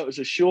 even though it was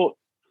a short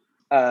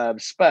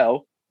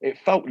spell, it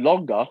felt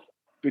longer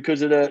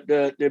because of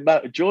the amount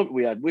of enjoyment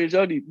we had.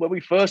 When we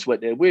first went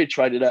there, we were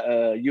training at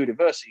a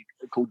university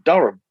called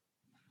Durham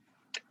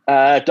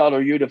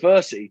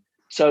University.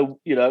 So,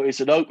 it's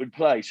an open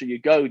place. So you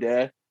go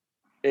there,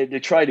 and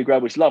the training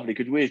ground was lovely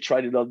because we were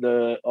training on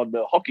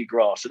the hockey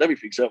grass and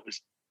everything. So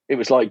it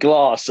was like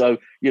glass. So,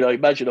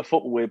 imagine a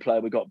football we were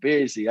playing. We got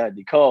Beardsley,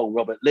 Andy Cole,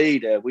 Robert Lee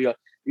there. We got,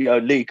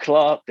 Lee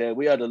Clark there.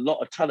 We had a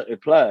lot of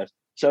talented players.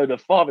 So the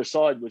farther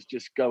side was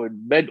just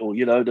going mental.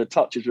 The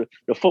touches,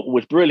 the football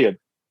was brilliant.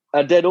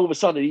 And then all of a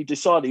sudden he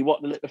decided he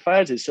wanted to let the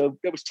fans in. So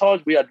there was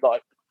times we had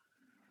like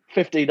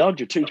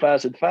 1,500,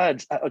 2,000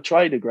 fans at a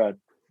training ground.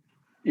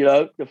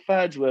 The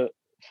fans were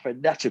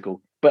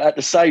fanatical, but at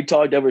the same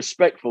time they were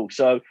respectful.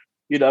 So,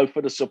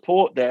 for the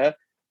support there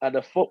and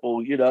the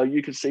football,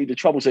 you can see the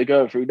troubles they're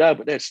going through now,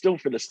 but they're still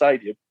for the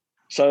stadium.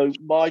 So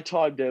my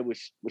time there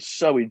was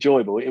so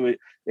enjoyable.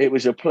 It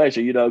was a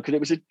pleasure,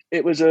 because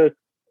it was a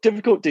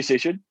difficult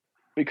decision,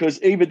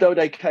 because even though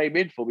they came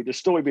in for me, the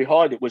story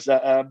behind it was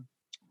that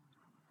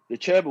the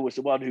chairman was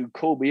the one who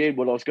called me in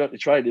when I was going to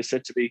train and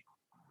said to me,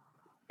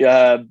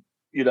 come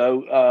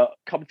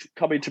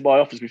into my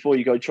office before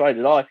you go train.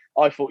 And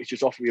I thought he's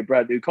just offering me a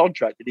brand new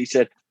contract. And he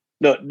said,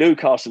 look,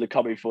 Newcastle are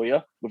coming for you.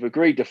 We've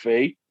agreed the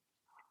fee.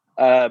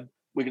 We're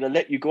going to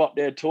let you go up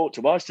there and talk to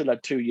him. I still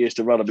had 2 years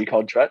to run on my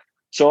contract.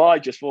 So I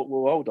just thought,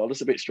 well, hold on,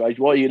 that's a bit strange.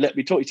 Why you let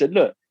me talk? He said,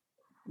 look,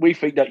 we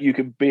think that you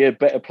can be a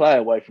better player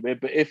away from him,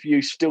 but if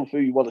you still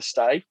feel you want to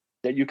stay,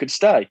 then you can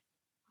stay.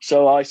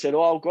 So I said,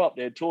 I'll go up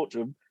there and talk to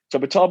him. So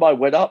by the time I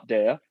went up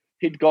there,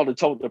 he'd gone and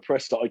told the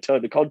press that I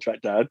turned the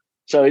contract down.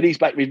 So in his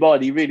back of his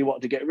mind, he really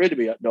wanted to get rid of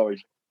me at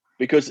Norwich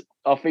because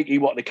I think he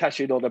wanted to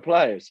cash in on the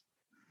players,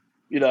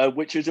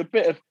 which is a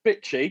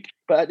bit cheek.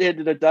 But at the end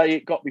of the day,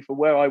 it got me from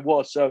where I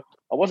was. So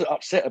I wasn't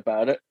upset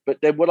about it. But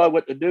then when I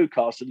went to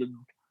Newcastle, and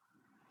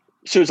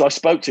as soon as I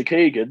spoke to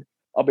Keegan,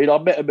 I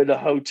met him in a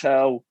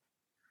hotel,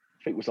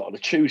 I think it was on a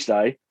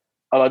Tuesday,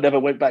 and I never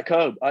went back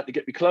home. I had to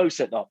get my clothes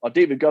set up. I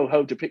didn't even go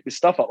home to pick my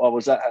stuff up. I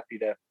was that happy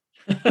there.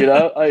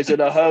 I was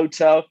in a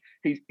hotel.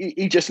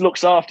 He just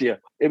looks after you.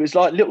 It was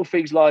like little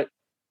things like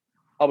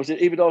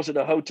even though I was in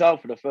a hotel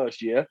for the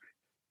first year,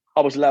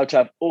 I was allowed to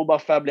have all my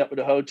family up in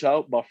the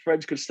hotel. My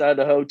friends could stay in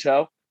the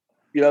hotel.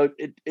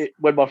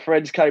 When my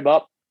friends came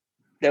up,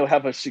 they'll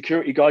have a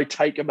security guy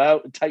take them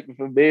out and take them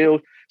for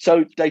meals.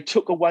 So they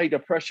took away the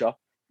pressure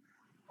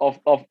of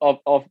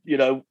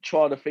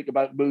trying to think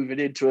about moving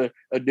into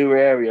a new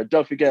area.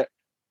 Don't forget,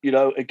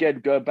 again,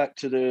 going back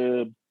to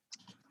the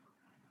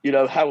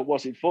how it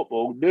was in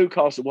football,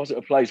 Newcastle wasn't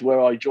a place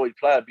where I enjoyed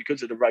playing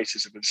because of the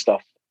racism and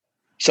stuff.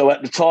 So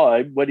at the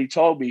time, when he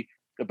told me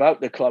about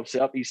the club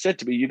setup, he said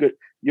to me,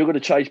 you're going to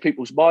change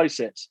people's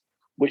mindsets,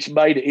 which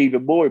made it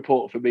even more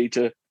important for me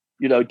to,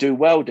 do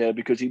well there,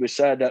 because he was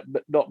saying that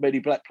not many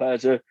black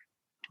players have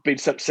been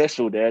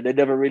successful there. They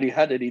never really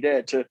had any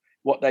there to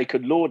what they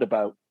could laud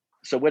about.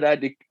 So when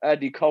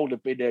Andy Cole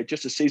had been there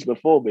just a season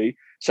before me,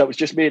 so it was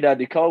just me and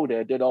Andy Cole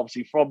there. Then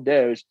obviously from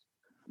there,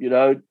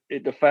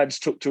 the fans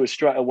took to us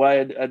straight away,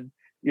 and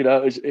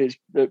it's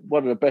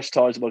one of the best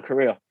times of my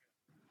career.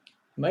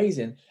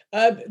 Amazing.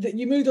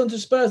 You moved on to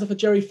Spurs after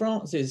Jerry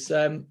Francis.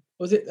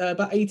 Was it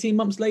about 18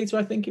 months later,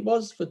 I think it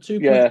was, for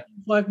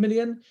 2.5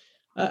 million?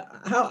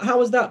 How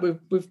was that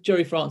with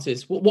Jerry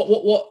Francis?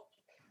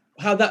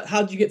 How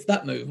did you get to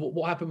that move?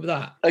 What happened with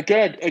that?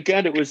 Again,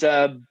 it was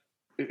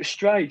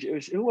strange. It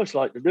was almost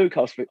like the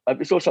Newcastle thing.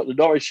 It's almost like the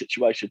Norwich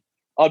situation.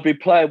 I'd been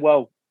playing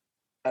well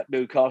at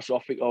Newcastle. I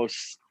think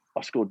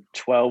I scored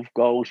 12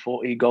 goals,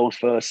 14 goals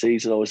first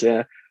season I was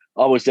there.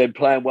 I was then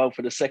playing well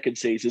for the second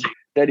season.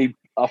 Then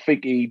I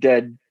think he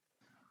then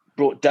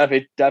brought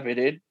David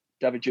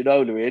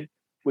Ginola in,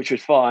 which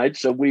was fine.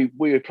 So we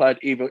were playing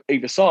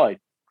either side.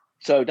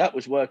 So that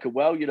was working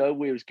well. I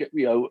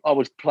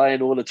was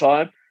playing all the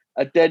time.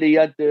 And then he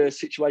had the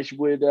situation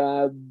with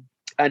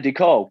Andy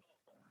Cole.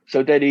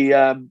 So then he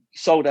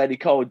sold Andy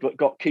Cole, but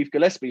got Keith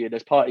Gillespie in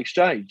as part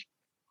exchange.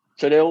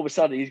 So then all of a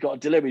sudden he's got a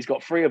dilemma. He's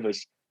got three of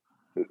us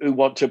who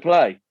want to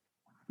play.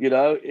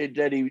 and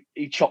then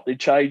he chopped in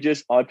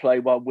changes. I play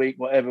 1 week,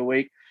 whatever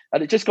week.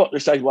 And it just got to the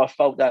stage where I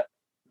felt that,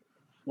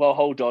 well,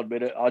 hold on a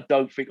minute, I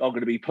don't think I'm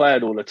going to be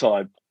playing all the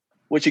time.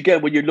 Which,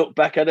 again, when you look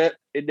back at it,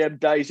 in them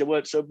days, there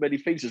weren't so many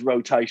things as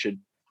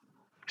rotation.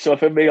 So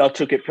for me, I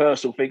took it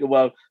personal, thinking,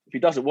 well, if he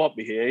doesn't want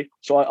me here.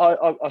 So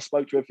I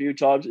spoke to him a few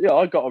times. Yeah,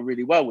 I got on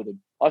really well with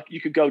him.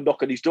 You could go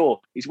knock on his door.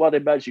 He's one of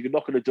them men, you can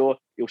knock on the door,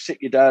 he'll sit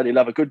you down, he'll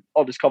have a good,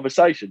 honest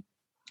conversation.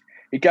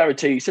 He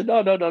guaranteed, he said,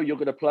 no, you're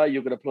going to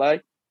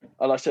play.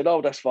 And I said,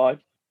 oh, that's fine.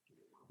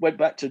 Went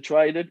back to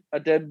training,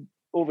 and then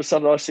all of a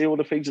sudden I see all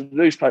the things in the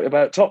newspaper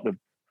about Tottenham.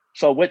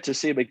 So I went to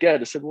see him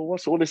again. I said, well,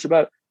 what's all this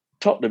about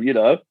Tottenham,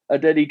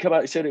 And then he came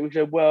out and said,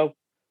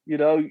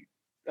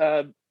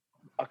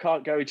 I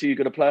can't guarantee you're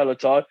going to play all the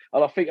time.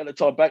 And I think at the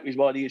time, back in his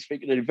mind, he was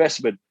thinking of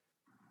investment.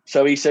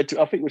 So he said,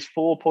 I think it was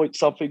 4 point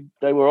something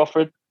they were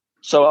offering.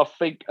 So I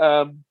think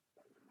I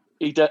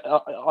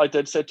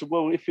then said to him,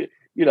 well, if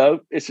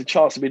it's a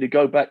chance for me to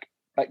go back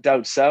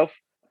down south.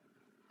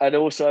 And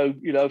also,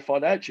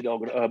 financially, I'm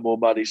going to earn more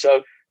money.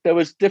 So there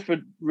was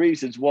different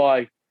reasons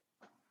why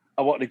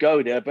I wanted to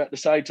go there. But at the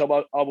same time,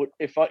 I would,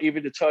 if I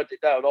even had turned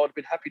it down, I'd have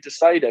been happy to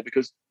stay there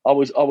because I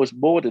was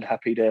more than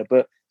happy there.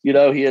 But, he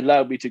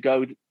allowed me to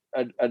go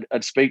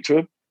and speak to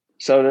him.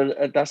 So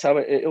that's how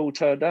it all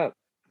turned out.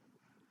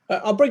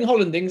 I'll bring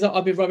Holland things.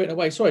 I'll be rubbing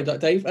away. Sorry,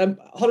 Dave.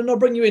 Holland, I'll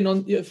bring you in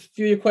on a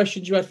few of your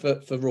questions you had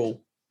for Ruel.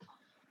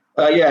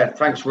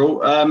 Thanks, Ruel.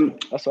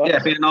 That's right. Yeah,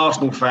 being an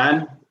Arsenal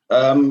fan,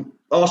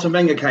 Arsene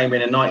Wenger came in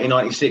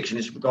 1996 and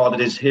it's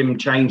regarded as him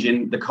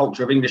changing the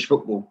culture of English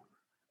football.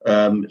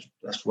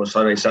 That's what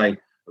so they say.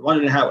 I'm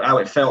wondering how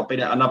it felt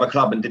being at another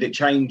club, and did it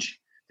change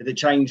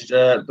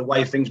the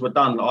way things were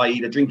done,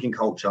 i.e. the drinking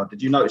culture?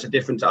 Did you notice a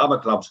difference at other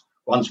clubs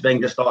once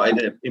Wenger started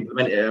to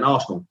implement it in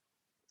Arsenal?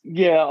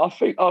 Yeah,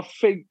 I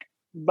think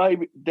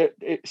maybe that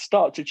it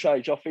started to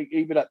change. I think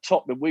even at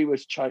Tottenham, we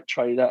was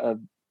training at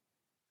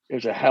it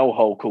was a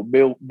hellhole called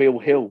Mill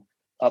Hill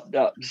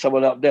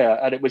someone up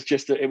there, and it was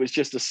just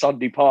a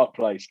Sunday Park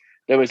place.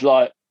 It was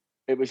like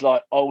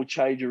old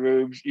changing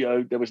rooms.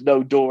 There was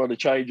no door on the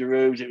changing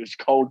rooms. It was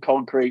cold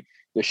concrete.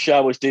 The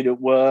showers didn't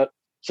work.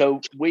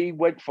 So we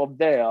went from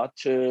there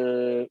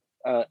to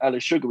Alan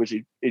Sugar was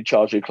in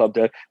charge of the club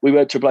there. We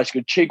went to a place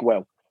called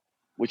Chigwell,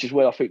 which is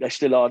where I think they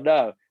still are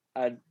now.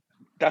 And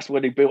that's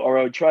when they built our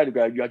own training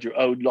ground. You had your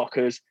own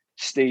lockers,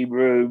 steam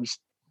rooms.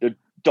 The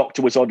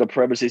doctor was on the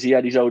premises. He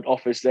had his own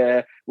office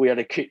there. We had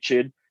a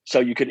kitchen,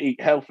 so you could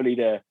eat healthily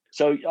there.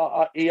 So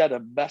he had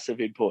a massive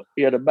input.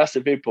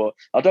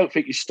 I don't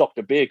think he stopped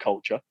the beer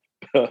culture.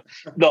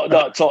 not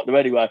at Tottenham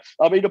anyway.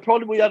 I mean, the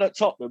problem we had at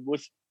Tottenham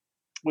was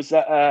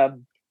that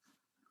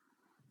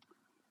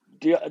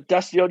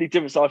that's the only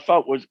difference I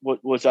felt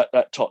was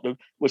at Tottenham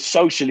was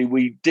socially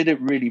we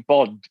didn't really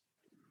bond.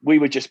 We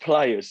were just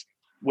players.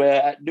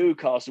 Where at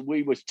Newcastle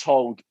we was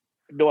told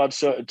no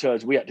uncertain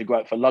terms we had to go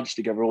out for lunch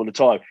together all the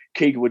time.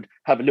 Keegan would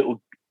have a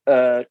little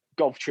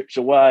golf trips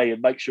away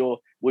and make sure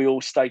we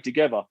all stayed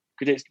together.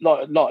 Because it's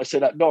like I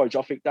said at Norwich,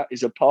 I think that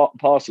is a part and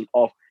parcel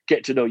of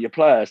get to know your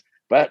players.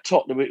 But at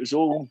Tottenham, it was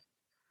all,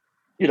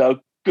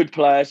 good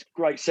players,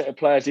 great set of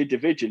players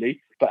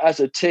individually. But as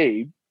a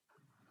team,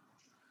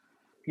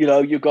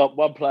 you got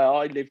one player.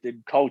 I lived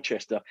in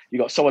Colchester. You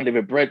got someone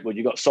living in Brentwood.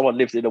 You got someone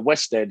lived in the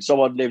West End.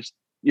 Someone lives,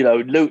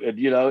 Luton.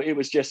 It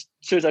was just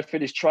as soon as I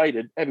finished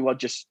training, everyone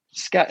just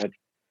scattered.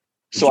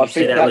 So I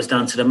think that was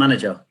down to the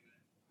manager.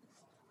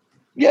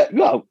 Yeah,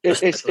 no,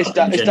 it's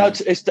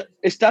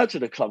down to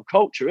the club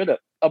culture, isn't it?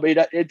 I mean,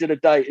 at the end of the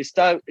day, it's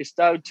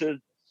down to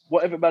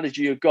whatever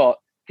manager you've got.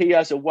 He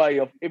has a way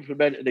of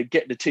implementing and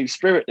getting the team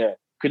spirit there,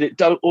 because it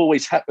don't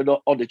always happen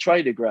on the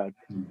training ground.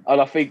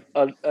 And I think,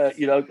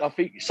 I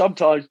think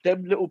sometimes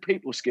them little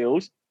people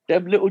skills,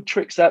 them little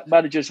tricks that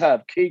managers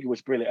have. Keegan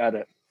was brilliant at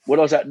it. When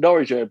I was at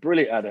Norwich, I was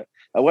brilliant at it.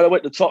 And when I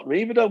went to Tottenham,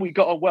 even though we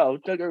got on well,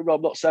 don't get me wrong,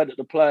 I'm not saying that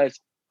the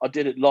players I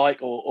didn't like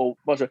or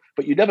but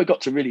you never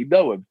got to really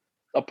know them.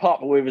 Apart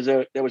from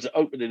there was an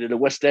opening in the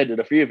West End and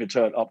a few of them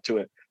turned up to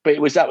it. But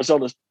that's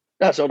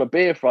on a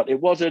beer front.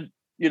 It wasn't,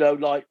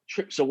 like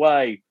trips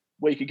away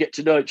where you could get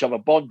to know each other,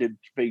 bonding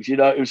things.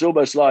 It was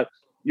almost like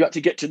you had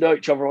to get to know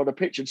each other on the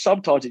pitch, and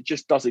sometimes it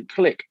just doesn't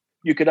click.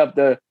 You could have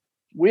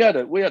we had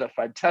a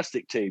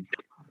fantastic team,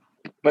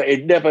 but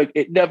it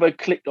never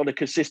clicked on a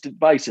consistent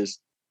basis,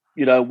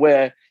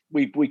 where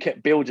we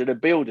kept building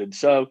and building.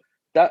 So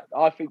that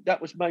I think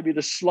that was maybe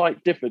the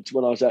slight difference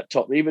when I was at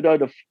Tottenham. Even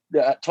though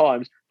at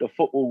times the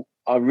football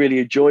I really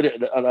enjoyed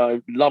it and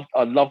I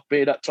loved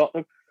being at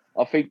Tottenham.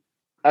 I think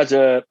as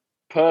a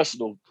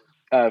personal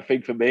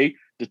thing for me,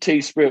 the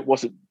team spirit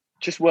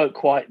weren't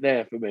quite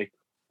there for me.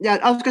 Yeah,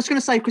 I was just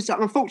going to say, because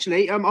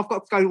unfortunately I've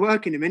got to go to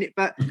work in a minute.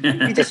 But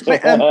you just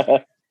about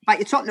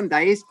your Tottenham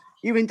days.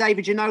 You and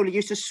David Ginola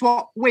used to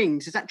swap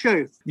wings. Is that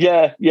true?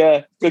 Yeah.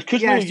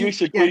 Because we used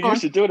to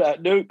do that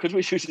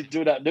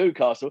at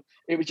Newcastle.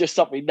 It was just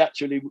something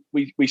naturally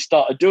we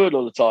started doing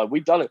all the time.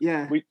 We'd done it.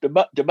 Yeah.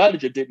 The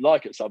manager didn't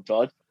like it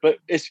sometimes, but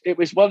it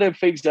was one of them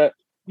things that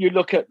you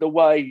look at the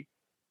way.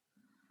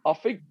 I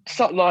think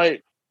something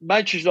like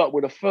Manchester United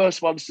were the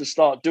first ones to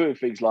start doing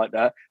things like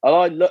that.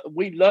 And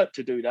we learnt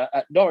to do that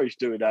at Norwich,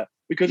 doing that,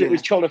 because it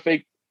was trying to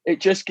think, it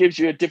just gives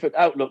you a different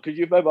outlook. Because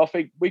you remember, I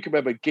think we can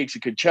remember Giggs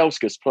and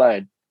Kanchelskis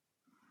playing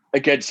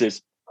against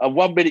us. And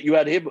 1 minute you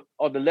had him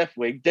on the left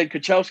wing, then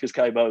Kanchelskis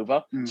came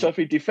over. So if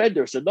you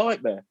defender, it's a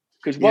nightmare.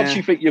 Because once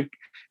you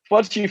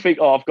think,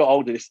 oh, I've got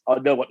hold of this, I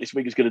know what this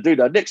wing is going to do.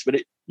 Now, next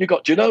minute, you've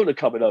got Ginola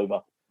coming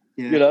over.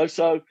 You know,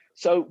 so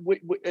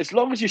as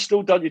long as you've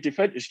still done your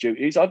defender's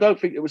duties, I don't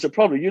think it was a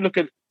problem. You look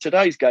at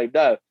today's game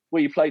now,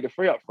 where you play the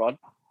three up front,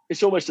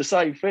 it's almost the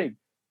same thing.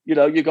 You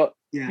know, you got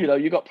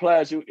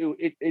players who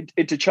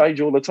interchange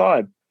all the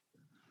time.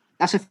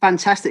 That's a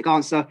fantastic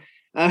answer,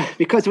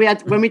 because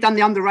when we done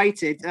the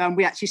underrated,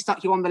 we actually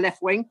stuck you on the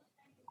left wing,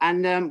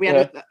 and we had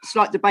a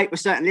slight debate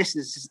with certain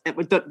listeners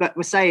that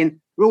were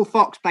saying Ruel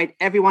Fox played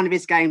every one of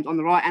his games on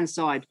the right hand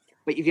side.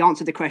 But you've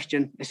answered the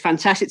question. It's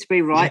fantastic to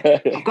be right.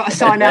 I've got to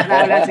sign out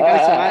now. Let's go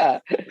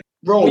to that.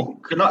 Ruel,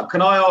 can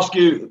I ask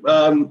you,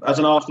 as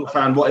an Arsenal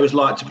fan, what it was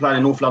like to play in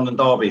a North London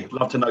derby? I'd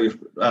love to know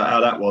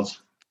how that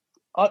was.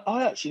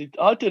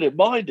 I didn't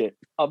mind it.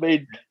 I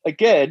mean,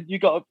 again, you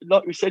got,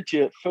 like we said to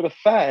you, for the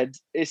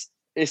fans,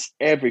 it's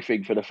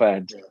everything for the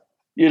fans. Yeah.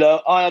 You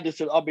know, I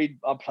understood. I mean,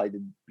 I played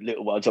in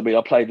little ones. I mean,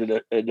 I played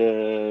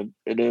in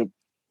a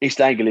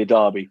East Anglia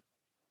derby.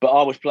 But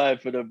I was playing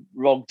for the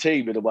wrong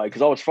team in a way,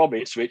 because I was from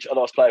Ipswich and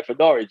I was playing for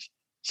Norwich.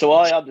 So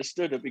I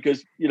understood it,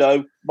 because, you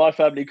know, my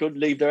family couldn't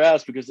leave their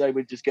house because they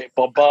would just get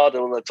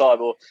bombarded all the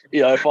time. Or,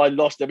 you know, if I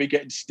lost, they'd be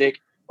getting stick.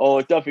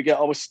 Or don't forget,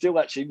 I was still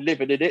actually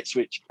living in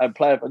Ipswich and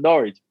playing for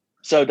Norwich.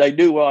 So they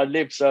knew where I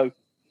lived. So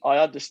I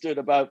understood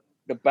about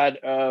the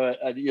banter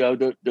and, you know,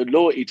 the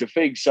loyalty to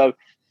things. So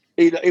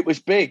it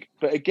was big.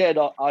 But again,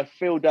 I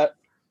feel that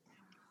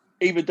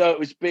even though it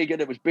was big and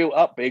it was built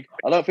up big,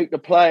 I don't think the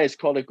players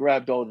kind of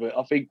grabbed onto it.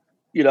 I think,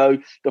 you know,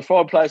 the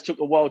foreign players took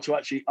a while to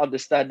actually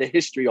understand the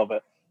history of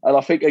it. And I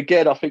think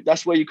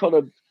that's where you kind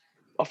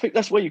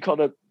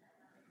of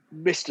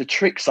miss the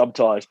trick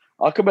sometimes.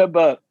 I can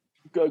remember,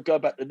 go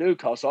back to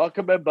Newcastle, I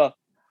can remember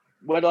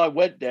when I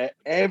went there,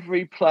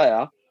 every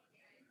player,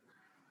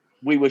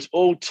 we was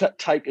all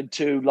taken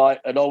to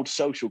like an old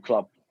social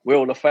club where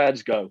all the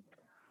fans go.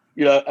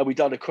 You know, and we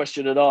done a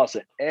question and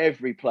answer.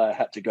 Every player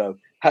had to go,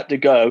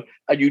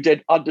 and you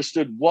then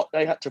understood what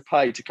they had to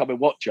pay to come and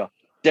watch you.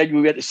 Then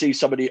we went to see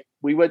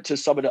we went to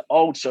some of the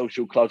old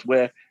social clubs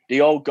where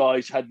the old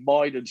guys had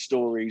mining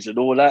stories and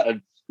all that,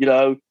 and, you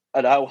know,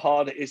 and how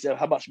hard it is,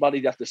 how much money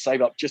they have to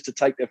save up just to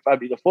take their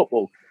family to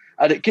football.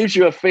 And it gives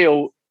you a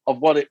feel of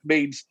what it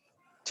means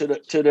to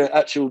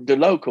the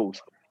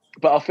locals.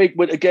 But I think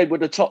with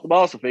the Tottenham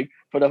Arsenal thing,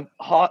 for the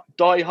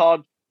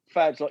die-hard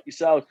fans like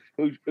yourself,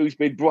 who's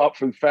been brought up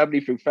through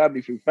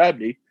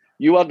family,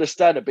 you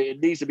understand it, but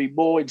it needs to be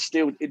more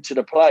instilled into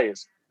the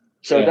players,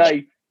 so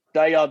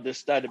they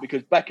understand it.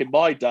 Because back in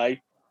my day,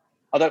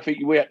 I don't think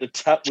we had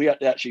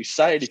to actually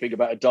say anything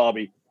about a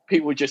derby.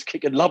 People were just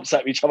kicking lumps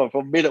at each other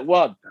from minute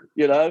one.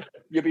 You know,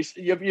 you'd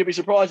be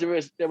surprised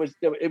if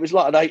it was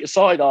like an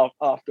 8-a-side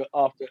after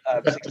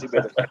 60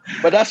 minutes.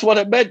 But that's what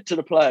it meant to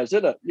the players,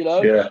 isn't it? You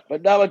know. Yeah.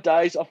 But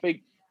nowadays, I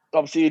think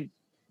obviously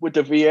with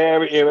the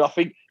Vieira era, I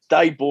think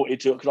they bought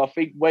into it, because I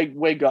think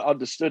Wenger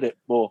understood it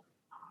more.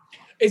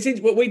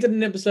 It's what we did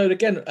an episode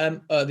again,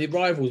 the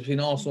rivals between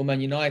Arsenal and Man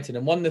United,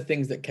 and one of the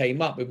things that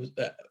came up,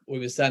 we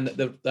were saying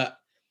that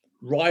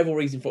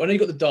rivalries I know you've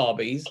got the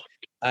derbies,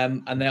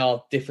 and they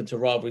are different to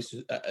rivalries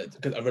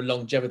because of a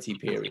longevity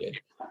period.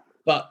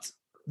 But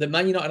the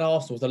Man United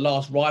Arsenal was the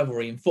last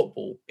rivalry in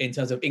football, in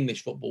terms of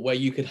English football, where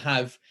you could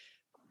have,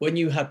 when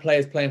you had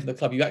players playing for the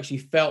club, you actually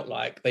felt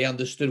like they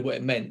understood what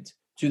it meant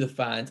to the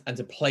fans and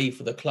to play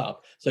for the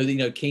club. So, you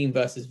know, Keane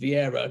versus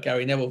Vieira,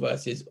 Gary Neville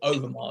versus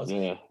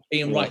Overmars,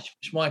 Ian Wright,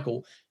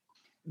 Schmeichel.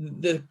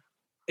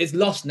 It's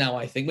lost now,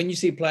 I think. When you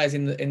see players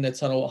in the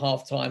tunnel at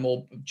half-time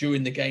or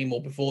during the game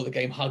or before the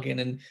game hugging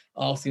and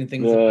asking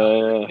things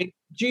about it.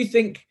 Do you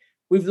think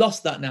we've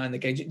lost that now in the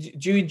game?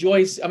 Do you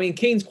enjoy... I mean,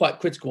 Keane's quite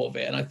critical of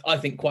it, and I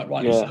think quite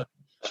rightly so.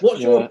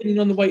 What's your opinion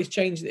on the way it's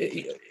changed?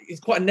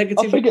 It's quite a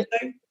negative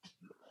thing.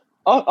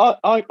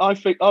 I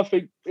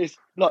think it's,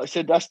 like I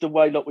said, that's the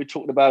way. Like we're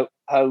talking about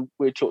how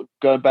we're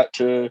going back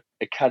to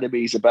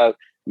academies about,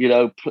 you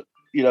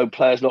know,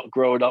 players not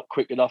growing up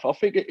quick enough. I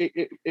think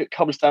it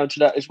comes down to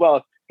that as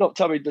well. Not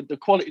telling me the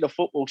quality of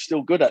football is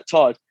still good at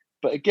times,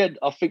 but again,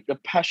 I think the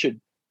passion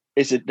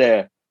isn't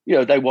there. You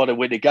know, they want to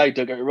win a game,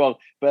 don't get me wrong,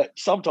 but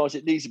sometimes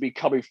it needs to be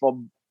coming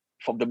from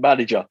the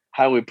manager,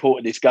 how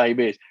important this game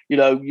is. You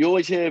know, you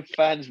always hear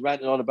fans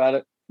ranting on about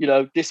it. You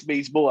know, this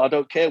means more. I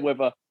don't care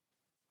whether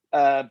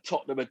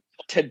Tottenham are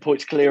 10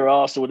 points clear of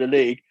Arsenal in the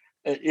league.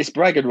 It's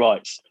bragging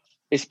rights.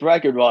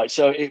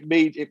 So it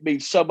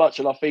means so much.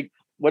 And I think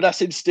when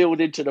that's instilled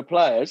into the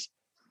players,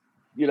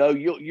 you know,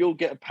 you'll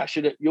get a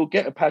passionate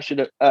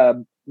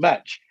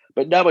match.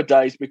 But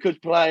nowadays, because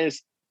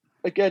players,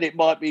 again, I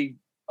might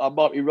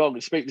be wrong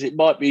in speaking, it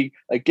might be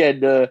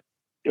again the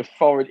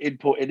foreign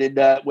input in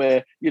that,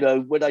 where, you know,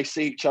 when they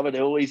see each other,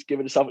 they're always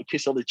giving someone a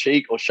kiss on the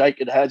cheek or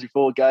shaking hands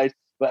before games.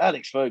 But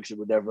Alex Ferguson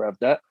would never have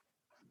that.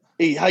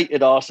 he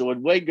hated Arsenal,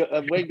 and Wenger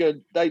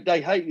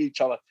they hated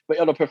each other, but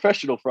on a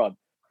professional front,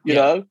 you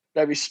know,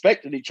 they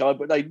respected each other,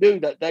 but they knew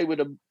that they were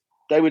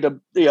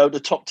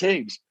the top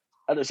teams,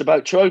 and it's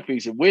about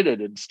trophies and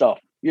winning and stuff.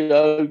 You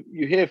know,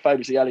 you hear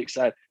famously Alex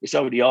saying it's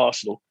only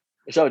Arsenal.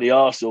 It's only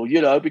Arsenal, you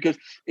know, because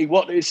he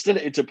wanted to instill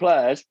it into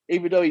players,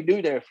 even though he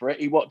knew they're a threat.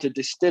 He wanted to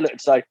distill it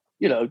and say,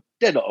 you know,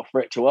 they're not a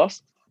threat to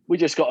us. We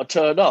just got to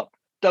turn up.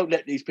 Don't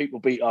let these people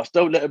beat us.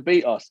 Don't let them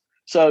beat us.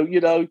 So,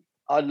 you know,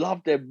 I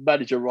love their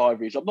manager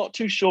rivalries. I'm not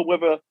too sure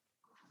whether,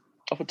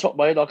 off the top of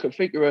my head, I can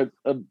figure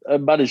a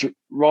manager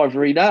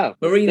rivalry now.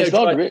 Mourinho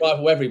tries to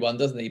rival everyone,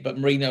 doesn't he? But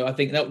Mourinho, I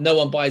think no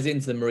one buys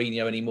into the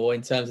Mourinho anymore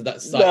in terms of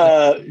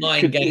that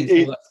mind games,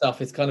 all that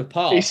stuff. It's kind of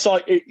past.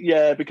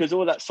 Because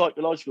all that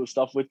psychological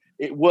stuff,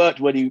 it worked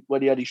when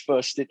he had his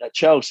first stint at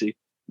Chelsea.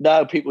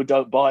 Now people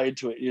don't buy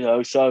into it, you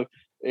know, so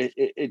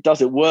it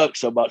doesn't work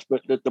so much.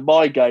 But the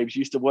mind games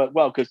used to work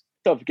well, because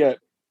don't forget,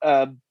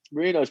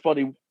 Mourinho's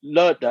probably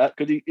learned that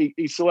because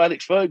he saw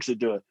Alex Ferguson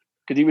do it.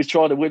 Because he was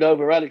trying to win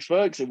over Alex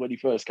Ferguson when he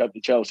first came to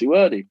Chelsea,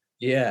 weren't he?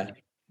 Yeah.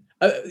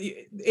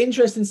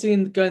 Interesting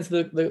seeing going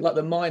to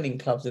the mining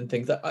clubs and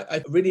things.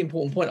 A really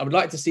important point. I would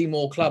like to see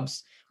more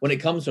clubs, when it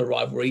comes to a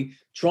rivalry,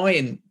 try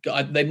and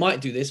they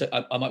might do this.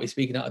 I might be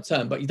speaking out of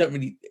turn, but you don't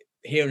really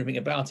hear anything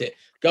about it.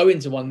 Go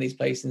into one of these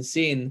places and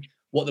seeing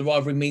what the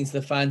rivalry means to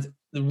the fans,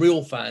 the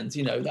real fans.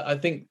 You know, I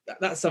think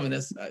that's something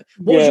that's. I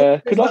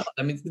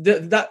mean,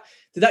 did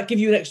that give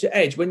you an extra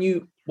edge when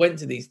you went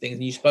to these things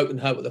and you spoke and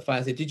heard what the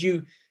fans said? Did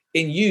you?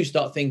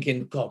 Start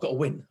thinking, God, I've got to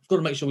win. I've got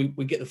to make sure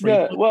we get the free.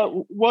 Yeah,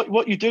 well,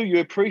 what you do, you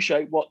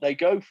appreciate what they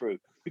go through,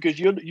 because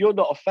you're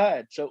not a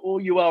fan. So all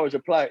you are as a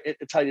player,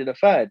 entertaining the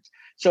fans.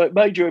 So it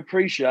made you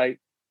appreciate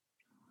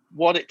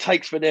what it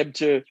takes for them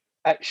to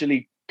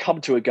actually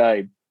come to a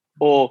game.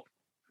 Or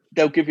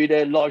they'll give you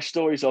their life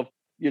stories of,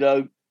 you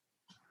know,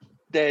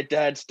 their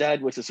dad's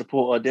dad was a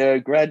supporter, their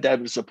granddad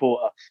was a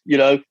supporter. You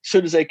know, as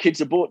soon as their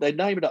kids are born, they're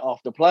naming it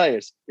after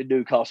players in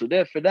Newcastle.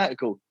 They're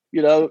fanatical,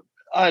 you know.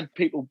 I had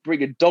people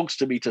bringing dogs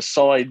to me to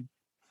sign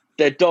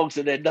their dogs,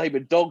 and they're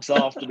naming dogs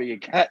after me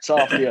and cats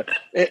after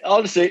me.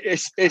 Honestly,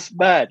 it's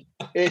mad.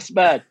 It's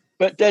mad.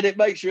 But then it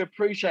makes you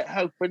appreciate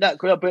how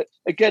fanatical. But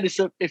again,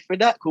 it's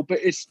fanatical, but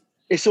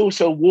it's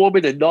also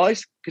warming and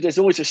nice, because there's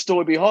always a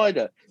story behind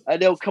it.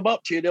 And they'll come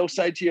up to you and they'll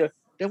say to you,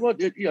 they want,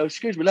 you know,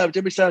 excuse me, love,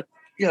 they say,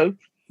 you know,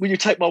 will you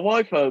take my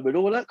wife home and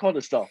all that kind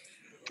of stuff.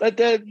 And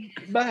they're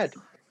mad.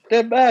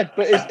 They're mad,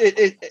 but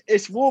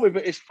it's warming,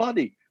 but it's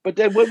funny. But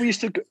then when we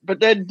used to,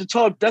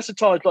 that's the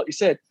time, like you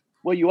said,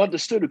 where you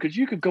understood it, because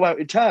you could go out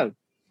in town.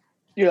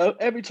 You know,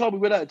 every time we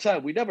went out of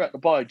town, we never had to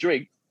buy a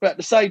drink, but at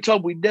the same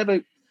time, we never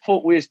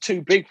thought we was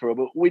too big for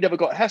them. We never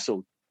got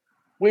hassled.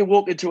 We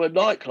walk into a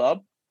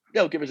nightclub,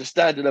 they'll give us a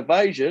standing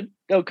ovation.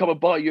 They'll come and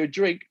buy you a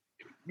drink.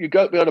 You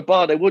go behind a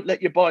bar, they wouldn't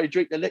let you buy a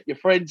drink. They let your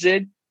friends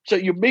in, so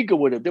you mingle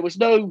with them. There was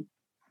no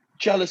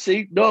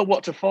jealousy, no one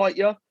wanted to fight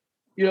you.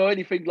 You know,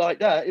 anything like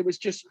that. It was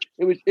just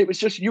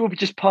you were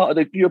just part of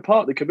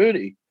the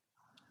community.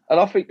 And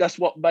I think that's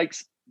what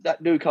makes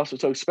that Newcastle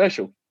so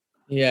special.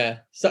 Yeah,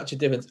 such a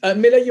difference.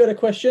 Miller, you had a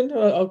question?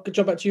 I'll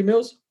jump back to you,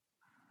 Mills.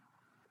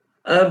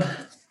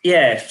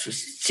 Yeah,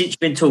 since you've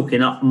been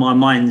talking, my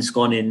mind's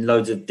gone in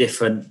loads of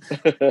different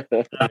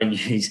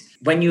avenues.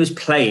 When you was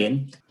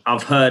playing,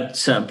 I've heard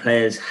certain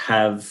players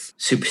have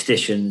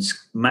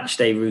superstitions, match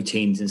day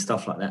routines and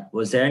stuff like that.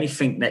 Was there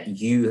anything that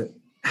you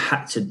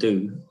had to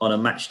do on a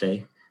match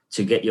day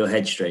to get your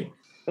head straight?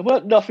 There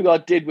weren't nothing I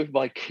did with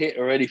my kit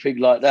or anything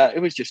like that. It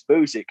was just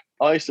music.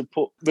 I used to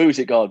put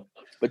music on,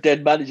 but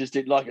then managers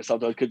didn't like it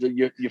sometimes, because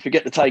you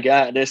forget to take it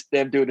out and there's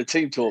them doing a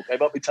team talk. They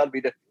might be telling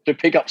me to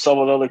pick up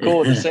someone on the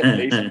corner set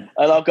piece, and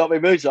I've got my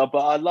music on. But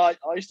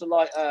I used to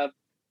like,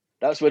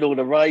 that's when all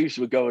the raves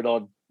were going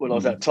on when I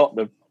was at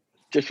Tottenham.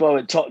 Just when I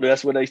went to Tottenham,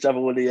 that's when they used to have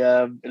all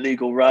the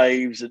illegal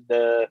raves and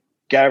the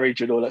garage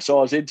and all that. So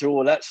I was into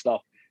all that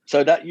stuff.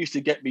 So that used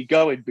to get me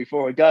going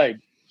before a game.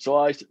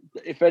 So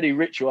if any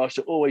ritual, I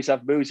should always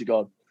have music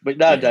on. But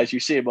nowadays, you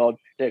see them on,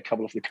 they're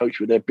coming off the coach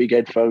with their big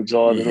headphones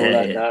on and all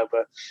that now.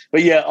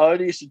 But yeah, I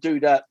only used to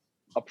do that.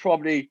 It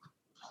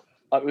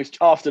was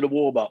after the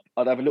warm-up.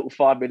 I'd have a little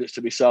 5 minutes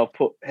to myself,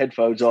 put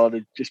headphones on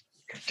and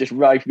just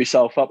rave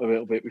myself up a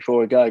little bit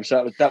before a game.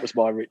 So that was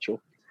my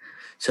ritual.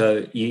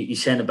 So you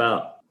said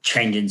about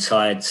changing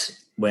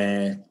sides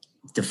where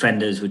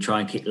defenders would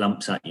try and kick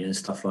lumps at you and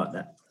stuff like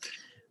that.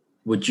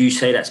 Would you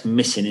say that's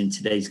missing in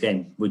today's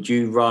game? Would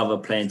you rather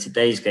play in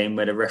today's game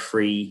where the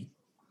referee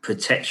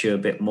protects you a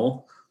bit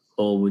more,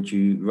 or would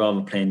you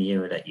rather play in the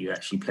era that you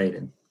actually played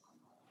in?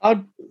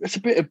 It's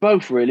a bit of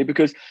both, really,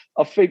 because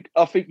I think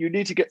you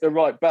need to get the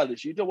right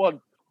balance. You don't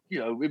want, you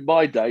know, in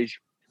my days,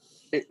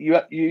 you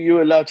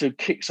were allowed to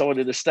kick someone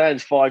in the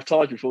stands 5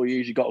 times before you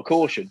usually got a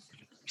caution.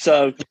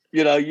 So,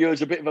 you know, you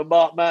was a bit of a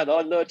marked man.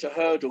 I learned to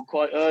hurdle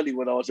quite early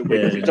when I was a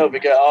winger. Yeah. Don't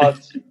forget,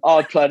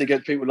 I'd played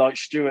against people like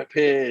Stuart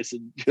Pearce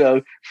and, you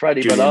know,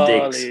 Freddie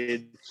Benali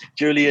and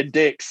Julian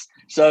Dix.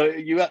 So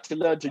you had to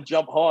learn to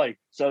jump high.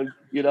 So,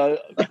 you know,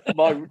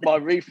 my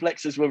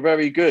reflexes were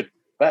very good.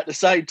 But at the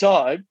same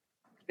time,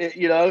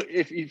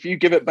 if you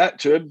give it back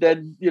to him,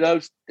 then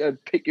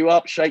pick you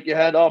up, shake your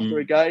hand after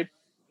a game.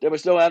 There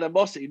was no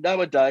animosity.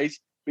 Nowadays,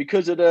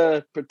 because of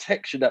the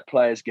protection that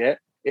players get,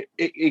 it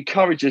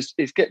encourages.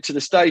 It's get to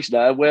the stage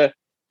now where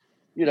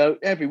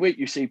every week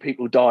you see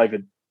people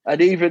diving,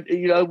 and even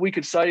we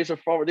could say it's a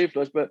foreign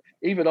influence, but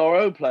even our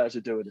own players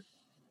are doing it.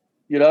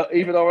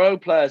 Even our own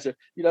players are,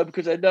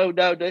 because they know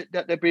now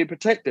that they're being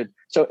protected.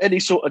 So any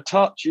sort of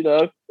touch, in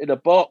a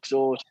box,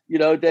 or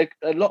a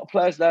lot of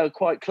players now are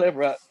quite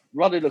clever at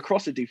running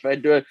across a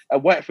defender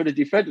and waiting for the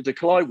defender to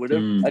climb with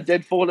them and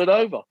then falling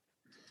over.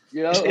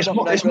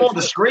 It's more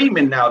the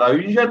screaming now, though.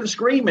 You hear the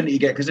screaming that you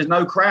get because there's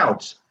no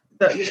crowds.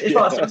 It's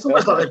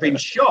almost like they've been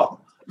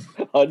shot.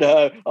 I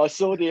know. I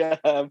saw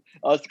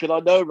because I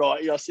know,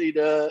 right? I see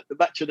the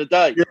match of the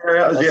day.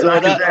 Yeah,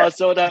 I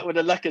saw that with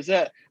the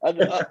Lacazette,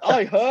 and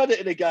I heard it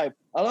in the game,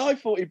 and I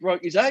thought he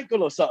broke his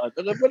ankle or something.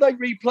 And then when they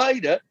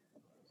replayed it,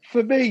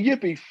 for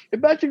me,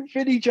 imagine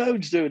Vinnie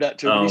Jones doing that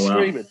to him when he's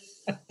screaming.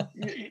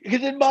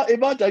 Because in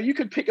my day, you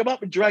could pick him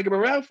up and drag him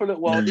around for a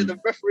little while, and then the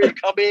referee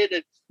would come in,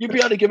 and you'd be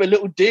able to give him a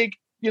little dig.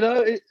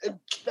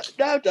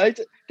 Nowadays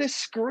they're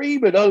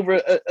screaming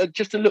over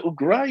just a little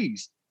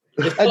graze.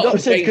 And not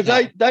saying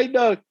because they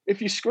know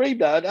if you scream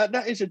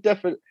that is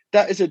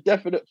a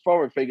definite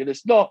foreign thing, and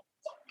it's not.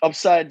 I'm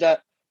saying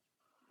that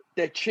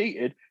they're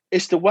cheated.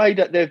 It's the way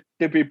that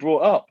they've been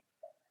brought up.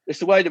 It's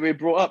the way they've been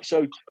brought up.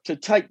 So to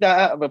take that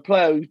out of a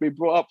player who's been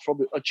brought up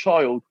from a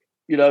child,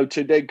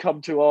 to then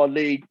come to our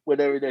league when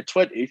they're in their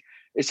 20s,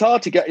 it's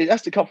hard to get. It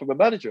has to come from a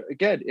manager.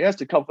 Again, it has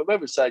to come from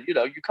whoever saying, you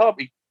can't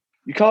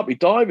be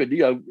diving.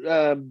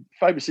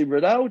 Famously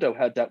Ronaldo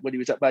had that when he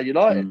was at Man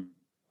United,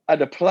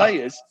 and the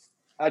players.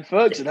 And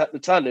Ferguson had to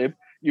tell him,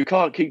 you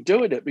can't keep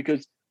doing it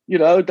because,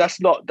 that's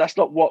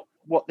not what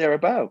they're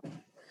about.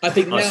 I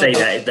say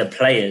that the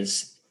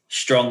players,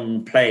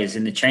 strong players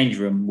in the change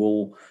room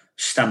will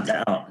stamp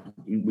that out.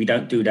 We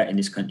don't do that in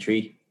this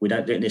country. We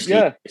don't do it in this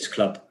league, this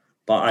club.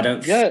 But I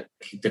don't think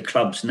the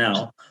clubs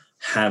now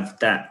have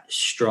that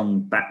strong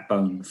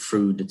backbone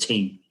through the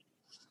team.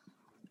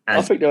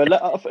 I think they're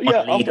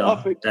leader. I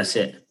think that's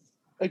it.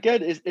 Again,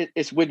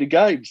 it's winning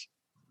games.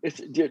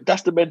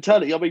 That's the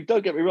mentality. I mean,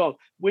 don't get me wrong.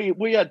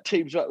 We had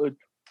teams that were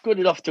good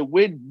enough to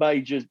win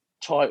major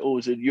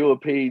titles and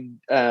European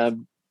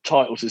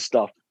titles and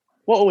stuff.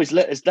 What always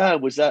let us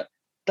down was that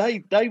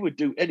they would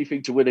do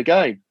anything to win a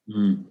game.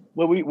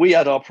 Well, we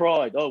had our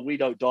pride. Oh, we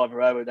don't dive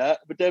around with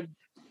that. But then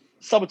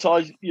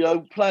sometimes,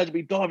 players would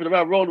be diving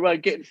around, rolling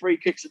around, getting free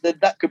kicks, and then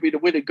that could be the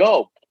winning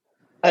goal.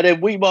 And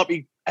then we might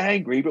be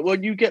angry. But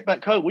when you get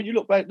back home, when you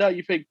look back now,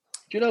 you think,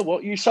 do you know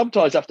what? You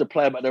sometimes have to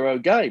play them at their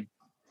own game.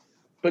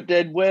 But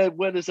then where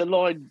does the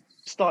line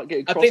start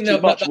getting crossed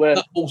too much?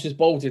 That horse is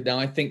bolted now.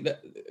 I think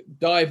that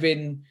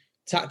diving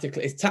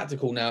tactically, it's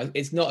tactical now.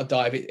 It's not a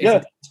dive. It's a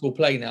tactical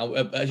play now.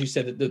 As you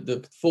said,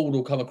 the forward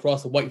will come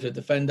across and wait for the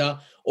defender,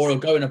 or he'll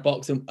go in a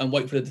box and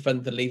wait for the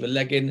defender to leave a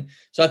leg in.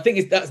 So I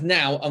think that's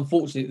now,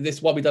 unfortunately, this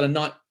is why we started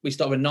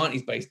a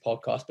 90s-based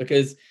podcast,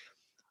 because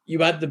you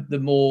had the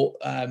more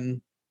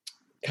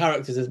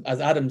characters,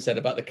 as Adam said,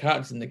 about the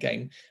characters in the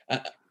game.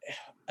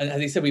 And as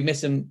he said, we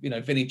miss him,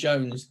 Vinnie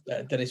Jones,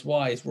 Dennis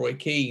Wise, Roy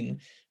Keane.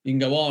 You can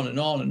go on and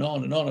on and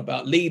on and on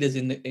about leaders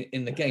in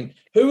the game.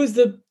 Who was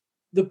the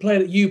player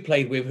that you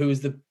played with who was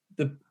the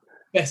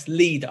best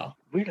leader?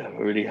 We don't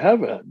really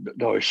have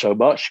Norwich so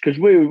much because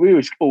we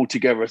was all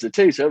together as a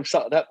team. So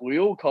something that we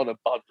all kind of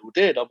bundled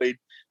in. I mean,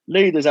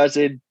 leaders as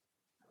in,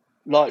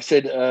 like I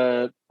said,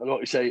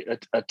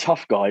 a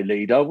tough guy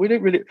leader. We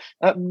didn't really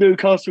at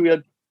Newcastle. We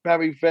had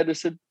Barry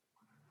Venison.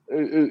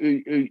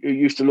 Who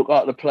used to look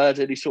after the players,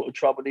 any sort of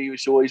trouble, he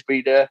used to always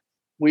be there.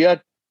 We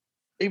had,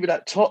 even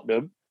at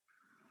Tottenham,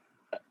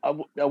 I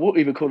wouldn't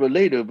even call him a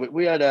leader, but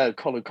we had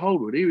Colin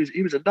Coleman.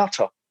 He was a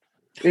nutter.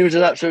 He was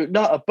an absolute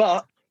nutter.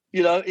 But,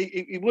 he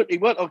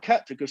weren't our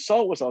captain because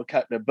Sol was our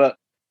captain, but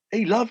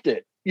he loved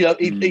it. He loved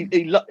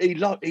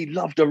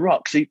the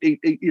rucks.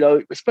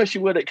 He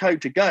especially when it came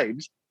to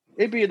games,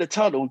 he'd be in the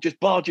tunnel just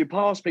barging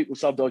past people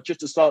sometimes just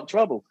to start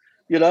trouble.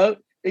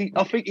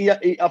 I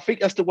think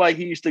that's the way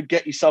he used to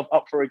get himself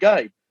up for a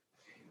game.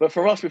 But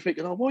for us, we're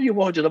thinking, what are you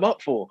winding them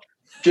up for?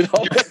 Do you know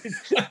what I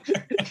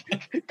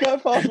mean? Go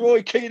past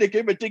Roy Keane and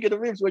give him a dig in the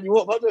ribs when you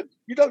walk under.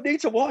 You don't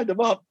need to wind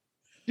them up.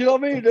 Do you know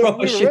what I mean?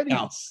 Proper shit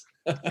house.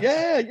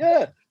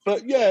 Yeah.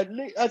 But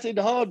as in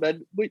the hard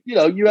men,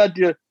 you had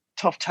your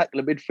tough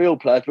tackler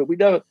midfield players, but we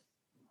know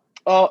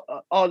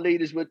our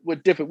leaders were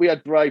different. We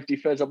had brave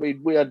defence. I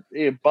mean, we had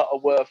Ian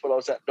Butterworth when I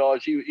was at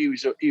Dodge. He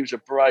was a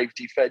brave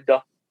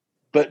defender.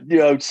 But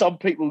some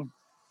people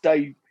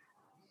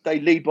they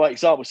lead by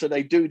example, so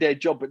they do their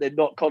job, but they're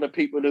not kind of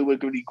people who are going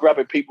to be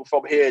grabbing people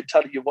from here and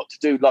telling you what to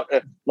do,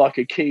 like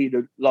a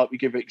Keane, like we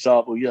give an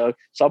example.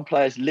 Some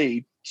players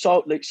lead.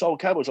 Sol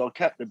Campbell's our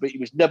captain, but he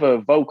was never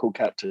a vocal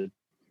captain.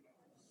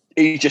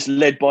 He just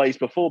led by his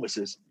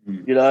performances.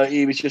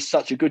 He was just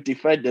such a good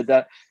defender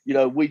that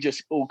we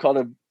just all kind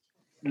of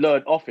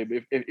learned off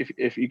him.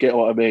 If you get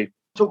what I mean.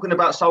 Talking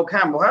about Sol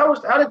Campbell, how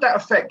did that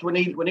affect when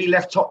he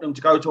left Tottenham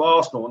to go to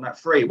Arsenal on that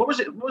free? What was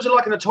it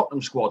like in the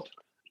Tottenham squad?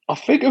 I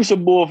think it was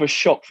more of a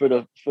shock for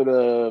the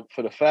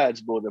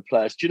fans more than the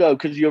players. Do you know,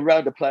 because you're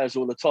around the players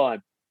all the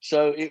time,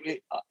 so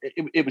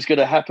it was going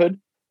to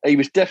happen. He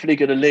was definitely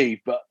going to leave,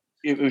 but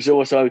it was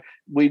also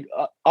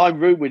I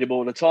roomed with him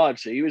all the time.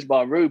 So he was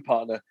my room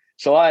partner,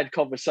 so I had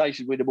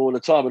conversations with him all the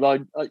time, and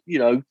I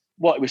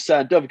what he was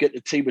saying. Don't forget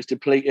the team was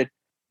depleted.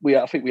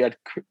 I think we had.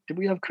 Did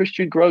we have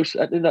Christian Gross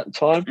at that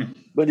time?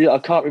 But I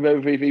can't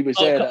remember if he was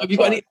there. Have you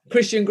got any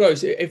Christian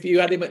Gross? If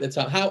you had him at the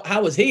time,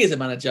 how was he as a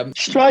manager?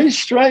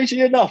 Strangely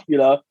enough,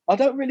 I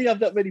don't really have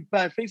that many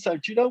bad things. So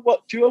do you know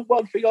what? Do you know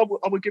one thing I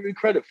would give him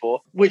credit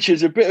for, which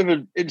is a bit of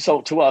an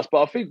insult to us,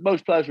 but I think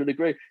most players would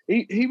agree.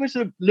 He was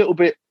a little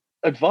bit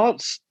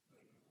advanced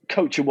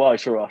coaching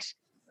wise for us.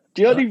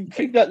 The only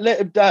thing that let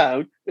him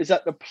down is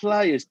that the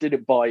players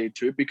didn't buy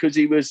into it because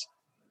he was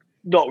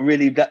not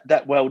really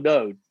that well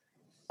known.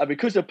 And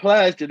because the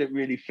players didn't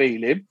really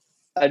feel him,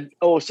 and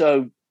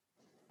also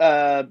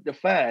the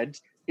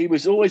fans, he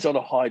was always on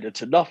a hider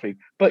to nothing.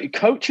 But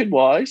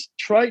coaching-wise,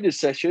 training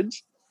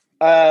sessions,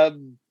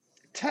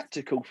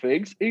 tactical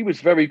things, he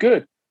was very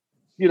good.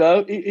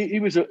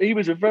 He was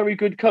a very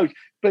good coach.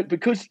 But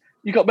because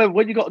you got to remember,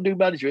 when you got a new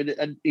manager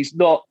and he's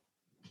not,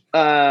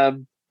 I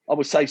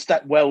would say,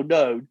 that well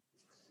known,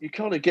 you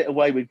kind of get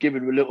away with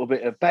giving him a little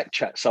bit of back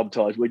chat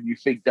sometimes when you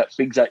think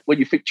when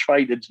you think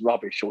training's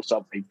rubbish or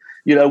something.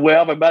 Where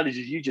other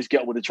managers, you just get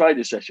on with the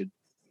training session,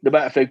 no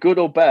matter if they're good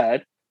or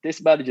bad.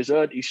 This manager's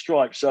earned his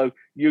stripes, so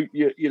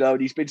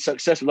and he's been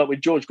successful. Like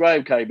when George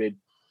Graham came in,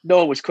 no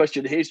one was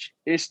questioning his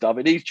stuff,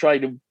 and his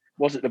training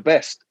wasn't the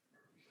best.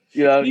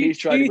 His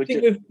training. Do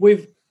you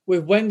think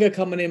with Wenger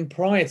coming in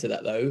prior to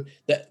that, though,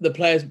 that the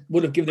players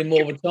would have given him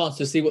more of a chance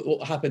to see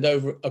what happened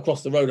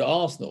across the road at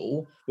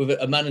Arsenal with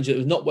a manager that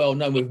was not well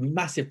known with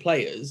massive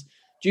players?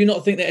 Do you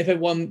not think that if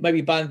everyone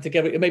maybe banded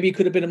together, maybe he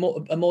could have been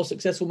a more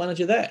successful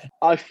manager there?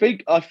 I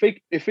think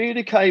if he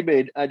had came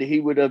in and he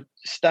would have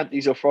stamped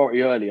his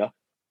authority earlier,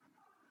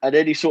 and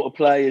any sort of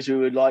players who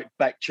would like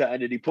back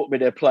chatting and he put them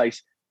in their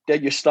place,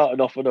 then you're starting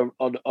off on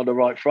the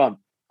right front.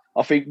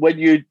 I think when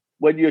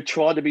you're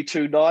trying to be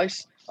too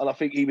nice. And I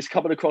think he was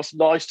coming across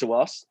nice to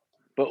us,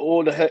 but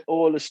all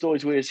the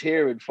stories we was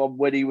hearing from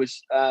when he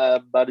was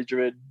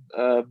manager in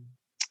it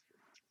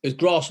was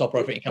Grasshopper,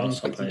 I think.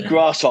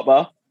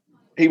 Grasshopper,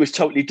 he was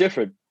totally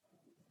different.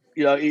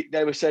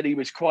 They were saying he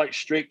was quite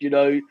strict. He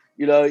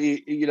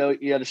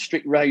had a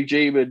strict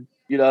regime, and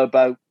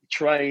about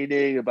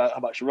training, about how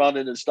much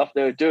running and stuff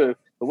they were doing.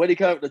 But when he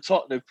came up to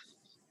Tottenham,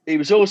 he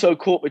was also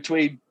caught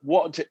between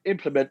wanting to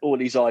implement all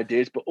these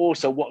ideas, but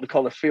also wanting to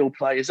kind of feel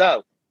players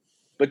out.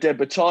 But then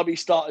by the time he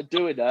started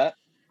doing that,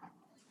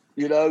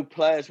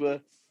 players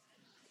were,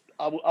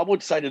 I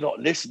wouldn't say they're not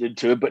listening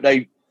to him, but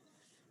they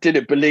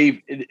didn't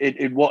believe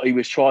in what he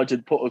was trying to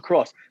put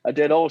across. And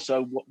then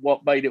also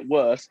what made it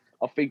worse,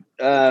 I think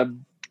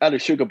Alan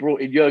Sugar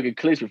brought in Jurgen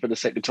Klinsmann for the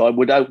second time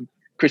without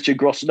Christian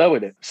Gross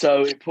knowing it.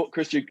 So it put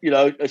Christian,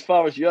 as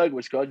far as Jurgen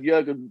was concerned,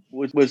 Jurgen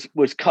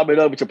was coming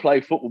over to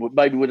play football, but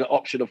maybe with an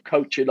option of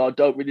coaching, I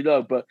don't really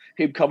know. But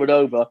him coming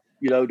over,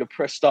 the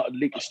press started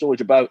leaking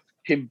stories about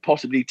him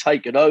possibly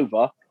taking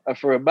over. And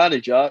for a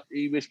manager,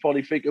 he was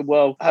probably thinking,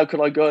 well, how can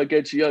I go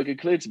against Jurgen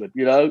Klinsmann?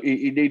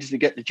 He needed to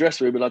get the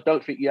dressing room, and I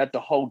don't think he had the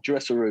whole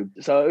dressing room.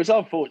 So it was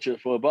unfortunate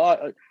for him.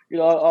 But,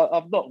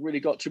 I've not really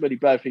got too many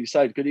bad things to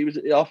say because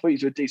I thought he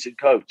was a decent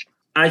coach.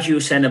 As you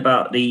were saying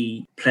about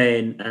the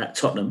playing at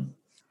Tottenham,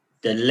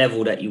 the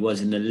level that you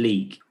was in the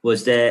league,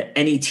 was there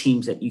any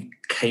teams that you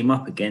came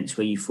up against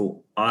where you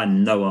thought, I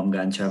know I'm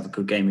going to have a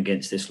good game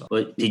against this lot?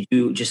 Or did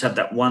you just have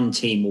that one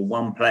team or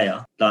one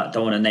player, like,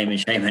 don't want to name and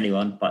shame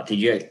anyone, but did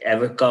you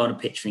ever go on a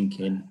pitch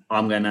thinking,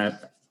 I'm going to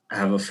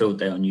have a field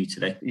day on you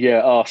today?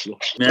 Yeah, Arsenal.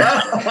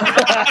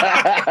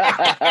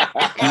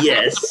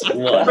 Yes.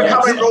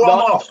 Nigel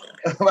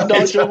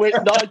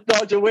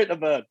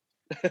Winterburn.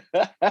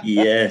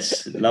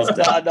 Yes, love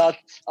that. No,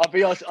 I'll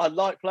be honest, I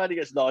like playing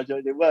against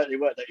Nigel. They weren't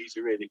that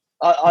easy, really.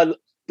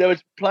 There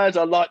was players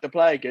I liked to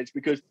play against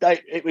because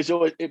it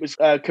was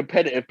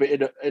competitive, but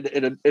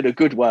in a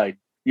good way.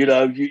 You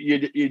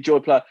enjoy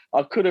playing.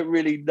 I couldn't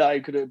really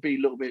could it be a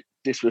little bit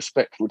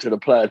disrespectful to the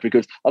players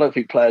because I don't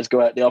think players go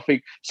out there. I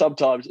think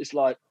sometimes it's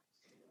like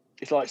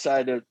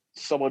saying that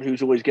someone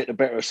who's always getting the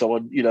better of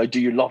someone, do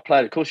you love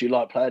playing? Of course you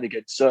like playing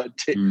against certain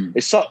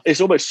teams.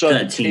 It's almost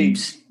certain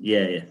teams.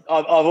 Yeah.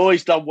 I've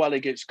always done well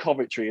against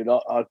Coventry, and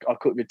I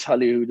couldn't even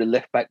tell you who the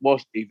left back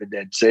was even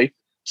then, see?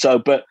 So,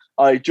 but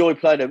I enjoy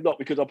playing them, not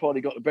because I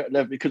probably got the better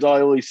level, because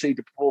I always seem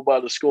to perform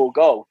well and score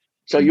goals.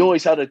 So you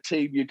always had a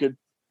team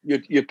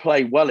you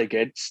play well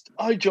against.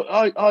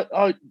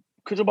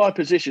 Because of my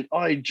position,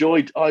 I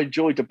enjoyed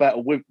the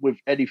battle with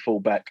any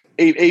fullback,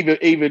 even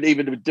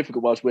the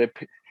difficult ones where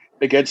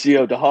against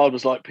the hard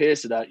ones like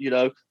Pearson,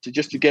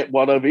 to get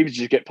one over, even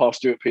just get past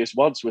Stuart Pearce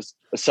once was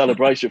a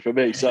celebration for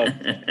me. So,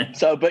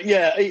 but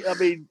yeah, I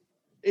mean,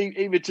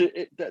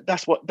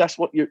 that's what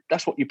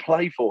you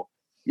play for.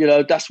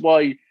 That's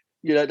why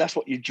that's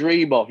what you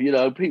dream of.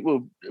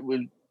 People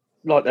will,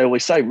 like they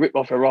always say, rip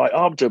off their right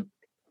arm to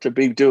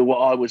be doing what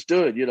I was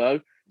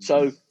doing.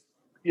 So,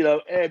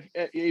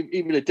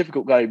 even the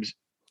difficult games,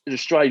 in a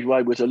strange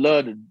way, was a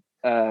learning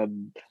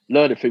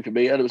thing for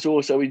me, and it was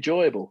also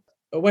enjoyable.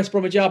 West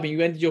Bromwich Albion,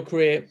 you ended your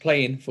career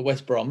playing for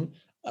West Brom.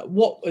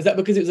 What is that?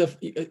 Because it was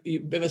a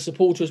bit of a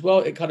supporter as well.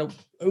 It kind of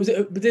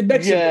did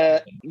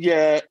Mexico.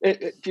 Yeah.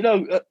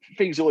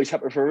 Things always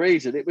happen for a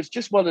reason. It was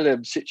just one of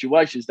them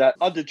situations that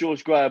under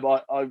George Graham,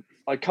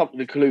 I come to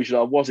the conclusion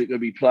I wasn't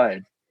going to be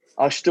playing.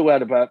 I still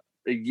had about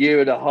a year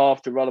and a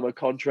half to run on my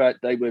contract.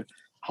 They were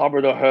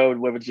humming or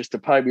hurling whether just to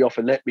pay me off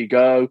and let me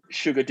go.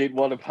 Sugar didn't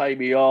want to pay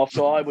me off,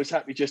 so I was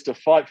happy just to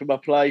fight for my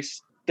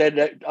place. Then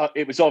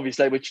it was obvious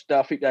I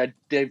think they had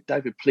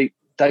David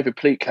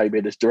Pleat came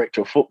in as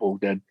director of football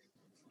then.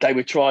 They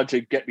were trying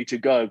to get me to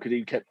go because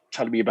he kept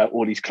telling me about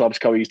all these clubs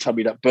coming. He's telling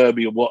me that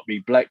Birmingham want me,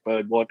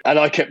 Blackburn want. And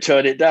I kept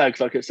turning it down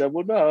because I kept saying,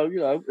 well,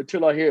 no,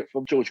 until I hear it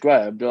from George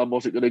Graham, then I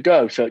wasn't going to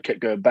go. So it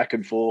kept going back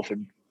and forth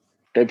and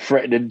then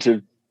threatening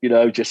to,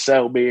 just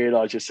sell me. And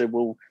I just said,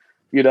 well,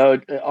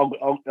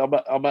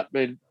 I'm at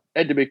the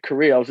end of my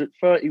career. I was at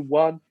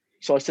 31.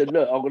 So I said,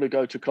 look, I'm going to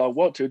go to Clive. I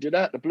want to. Did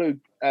that. The Blue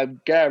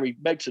Gary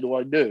Megson, who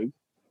I knew,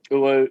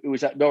 who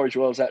was at Norwich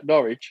while I was at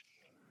Norwich,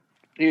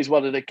 he was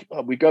one of the.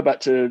 We go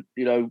back to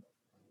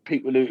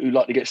people who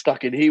like to get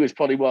stuck in. He was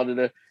probably one of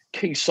the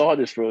key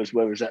signers for us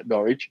when we was at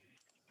Norwich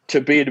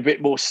to being a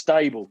bit more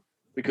stable.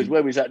 Because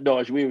when we was at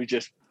Norwich, we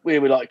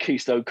were like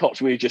Keystone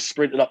Cops. We were just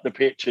sprinting up the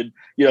pitch, and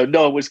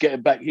no one was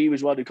getting back. He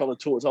was one who kind of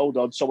taught us, hold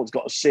on, someone's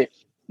got to sit.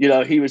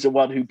 He was the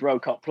one who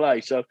broke up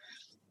play. So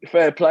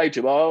fair play to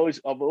him.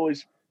 I've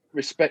always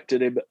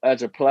respected him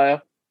as a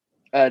player,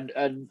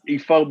 and he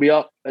phoned me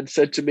up and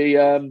said to me,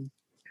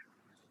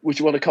 would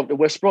you want to come to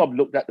West Brom?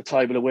 Looked at the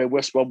table and where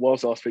West Brom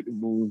was. I was thinking,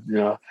 do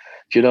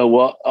you know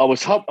what? I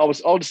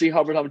was honestly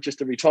hovering just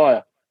to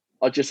retire.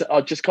 I just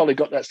kind of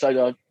got that stage.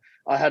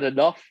 I had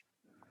enough.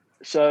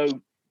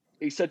 So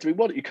he said to me,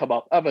 why don't you come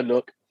up, have a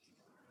look?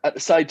 At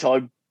the same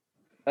time,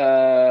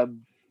 I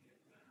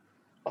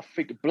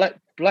think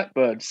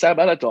Blackburn, Sam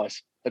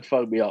Allardyce had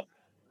phoned me up.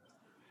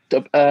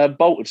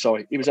 Bolton,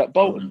 sorry. He was at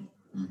Bolton.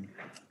 Mm-hmm.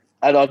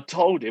 And I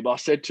told him, I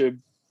said to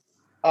him,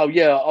 oh,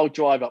 yeah, I'll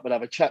drive up and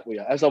have a chat with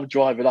you. As I'm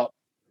driving up,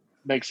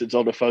 Megson's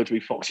on the phone to me,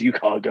 Fox, you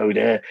can't go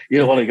there. You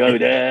don't want to go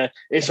there.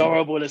 It's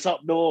horrible. It's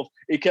up north.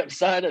 He kept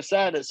saying it.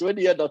 So in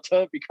the end, I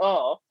turned my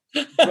car,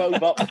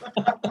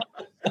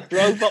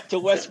 drove up to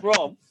West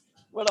Brom,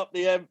 went up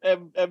the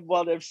M1,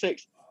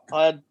 M6.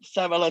 I had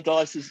Sam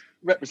Allardyce's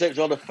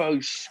representative on the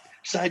phone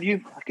saying, you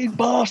fucking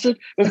bastard,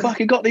 we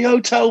fucking got the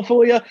hotel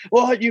for you.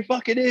 Why aren't you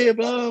fucking here?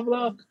 Blah,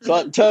 blah. So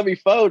I turned my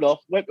phone off,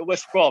 went to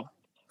West Brom.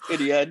 In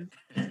the end,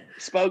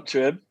 spoke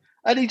to him,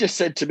 and he just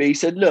said to me, he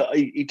said, look,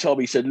 he told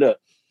me, he said, look,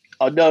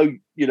 I know,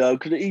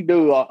 because he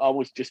knew I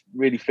was just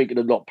really thinking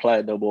of not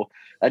playing no more.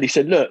 And he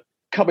said, look,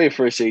 come here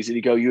for a season.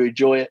 He go, you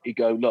enjoy it. He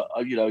go, look,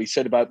 he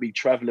said about me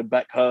travelling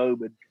back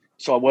home, and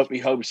so I won't be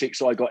homesick,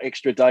 so I got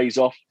extra days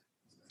off.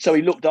 So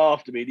he looked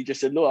after me, and he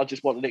just said, look, I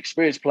just want an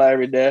experienced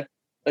player in there.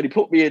 And he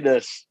put me in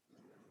the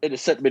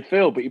centre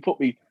midfield, but he put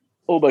me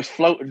almost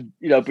floating,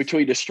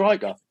 between the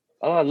striker.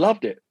 And I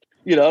loved it.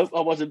 I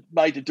wasn't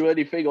made to do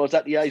anything. I was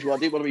at the age where I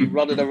didn't want to be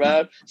running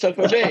around. So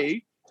for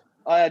me,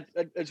 I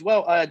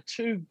had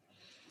two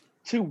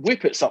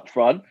whippets up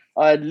front.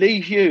 I had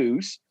Lee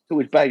Hughes, who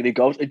was banging in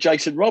goals, and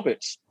Jason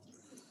Roberts.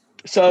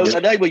 So,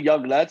 and they were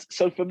young lads.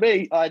 So for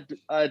me, I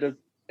had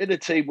in a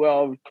team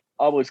where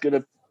I was going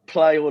to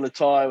play all the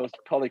time. I was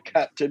kind of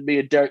captain, me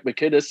and Derek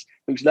McInnes,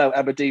 who's now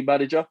Aberdeen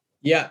manager.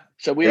 Yeah.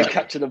 So we had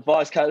captain and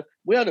vice captain.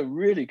 We had a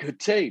really good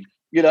team,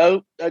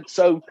 and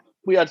so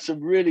we had some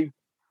really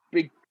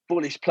big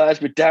bullish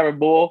players with Darren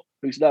Moore,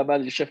 who's now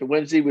manager Sheffield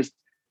Wednesday, was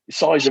the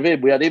size of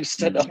him. We had him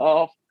centre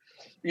half,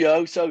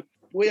 so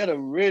we had a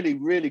really,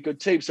 really good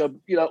team. So,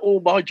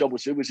 all my job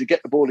was to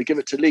get the ball and give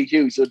it to Lee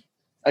Hughes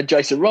and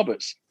Jason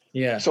Roberts.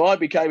 Yeah. So I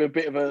became a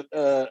bit of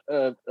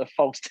a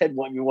false 10,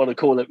 what you want to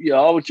call it.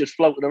 I was just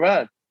floating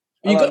around.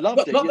 You got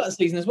that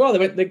season as well.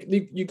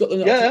 You got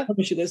the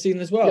Premiership that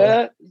season as well.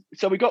 Yeah.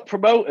 So we got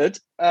promoted.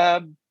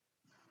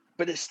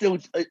 But it's still,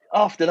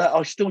 after that,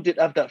 I still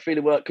didn't have that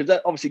feeling because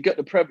that obviously got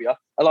the Premier,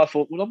 and I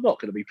thought, well, I'm not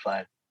going to be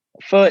playing.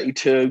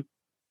 32,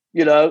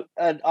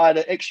 and I had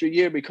an extra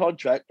year in my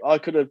contract. I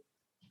could have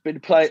been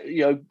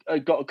playing,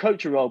 got a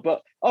coaching role,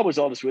 but I was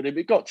honest with him.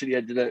 It got to the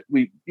end of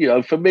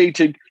it. For me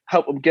to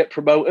help him get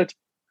promoted,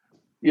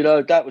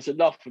 that was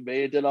enough for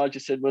me. And then I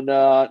just said, well,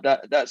 no,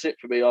 that's it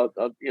for me. I'm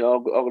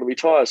going to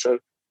retire. So.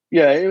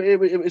 Yeah, it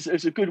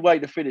was a good way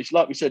to finish.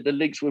 Like we said, the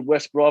links with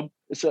West Brom.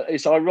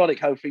 It's ironic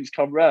how things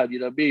come round.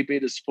 Me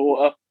being a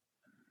supporter,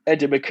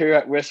 Eddie McCurry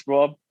at West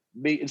Brom,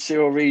 meeting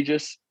Cyril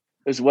Regis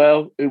as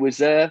well, who was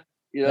there.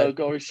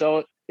 Gary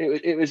Solid.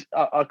 It was.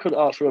 I couldn't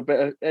ask for a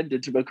better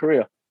ending to my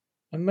career.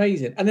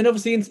 Amazing. And then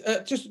obviously,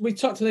 we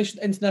talked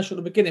international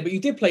at the beginning, but you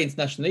did play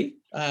internationally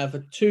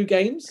for 2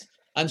 games.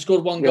 And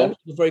scored 1 goal,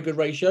 a very good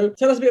ratio.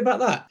 Tell us a bit about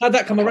that. How'd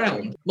that come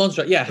around?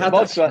 Montserrat,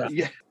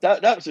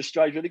 that was a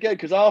strange one again,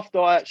 because after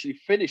I actually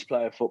finished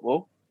playing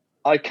football,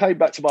 I came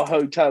back to my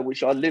hometown,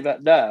 which I live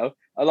at now,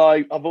 and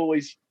I've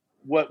always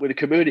worked with the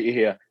community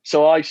here.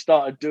 So I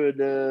started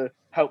doing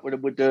helping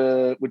them with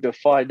the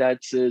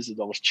finances, and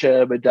I was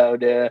chairman down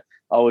there.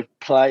 I would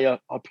play. I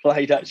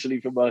played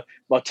actually for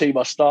my team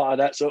I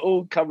started at, so it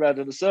all come round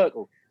in a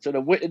circle. So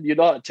the Witten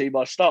United team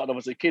I started, I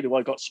was a kid who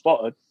I got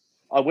spotted.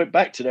 I went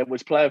back to them,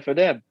 was playing for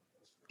them.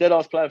 Then I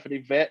was playing for the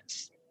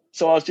Vets.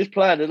 So I was just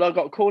playing, and I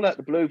got a call out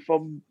the blue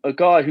from a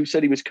guy who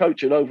said he was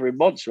coaching over in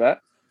Montserrat,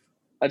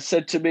 and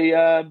said to me,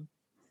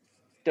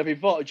 they've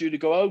invited you to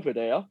go over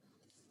there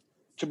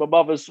to my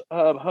mother's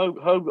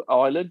home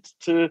island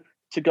to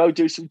go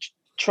do some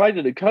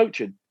training and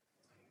coaching.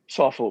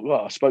 So I thought,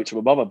 well, I spoke to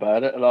my mum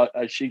about it,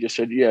 and she just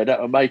said, yeah,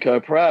 that would make her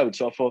proud.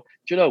 So I thought,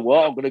 do you know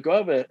what? I'm going to go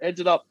over there.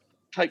 Ended up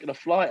taking a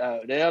flight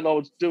out there, and I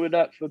was doing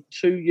that for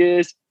 2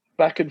 years,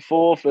 back and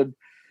forth, and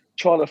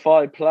trying to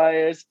find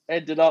players.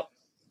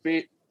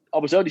 I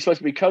was only supposed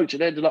to be coach,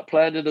 and ended up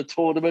playing in a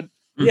tournament.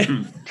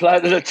 Yeah,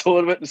 playing in a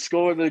tournament and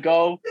scoring the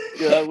goal,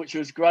 which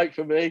was great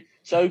for me.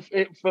 So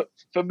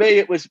for me,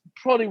 it was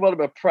probably one of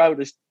my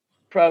proudest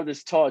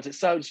times. It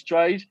sounds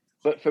strange,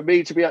 but for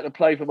me to be able to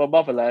play for my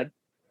motherland,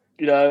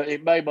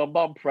 it made my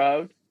mum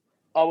proud.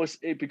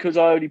 Because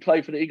I only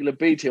played for the England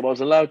B team, I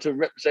was allowed to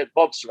represent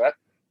Montserrat,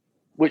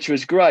 which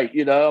was great.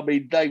 I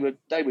mean, they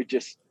were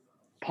just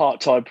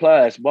part-time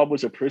players. One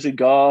was a prison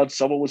guard,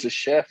 someone was a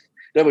chef.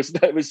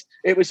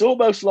 It was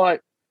almost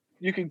like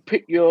you can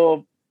pick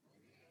your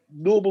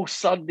normal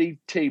Sunday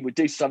team with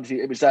this Sunday.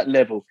 It was that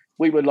level.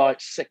 We were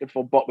like second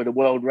from bottom in the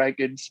world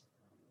rankings.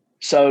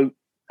 So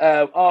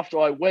after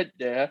I went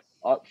there,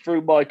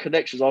 through my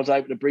connections, I was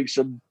able to bring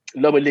some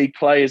lower league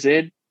players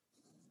in,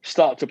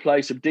 start to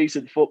play some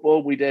decent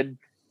football. We then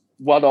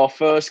won our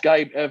first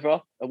game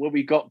ever, and when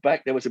we got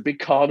back, there was a big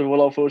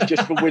carnival of us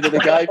just for winning the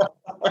game.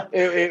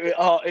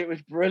 It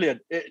was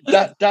brilliant.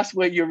 That's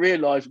where you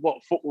realise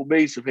what football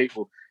means to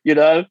people.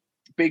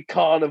 Big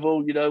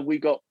carnival. We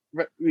got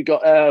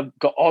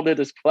honoured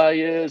as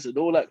players and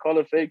all that kind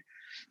of thing.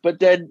 But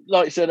then,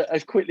 like I said,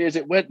 as quickly as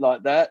it went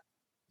like that,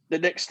 the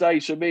next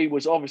stage for me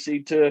was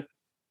obviously to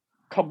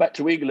come back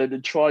to England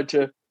and try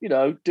to,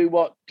 do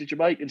what the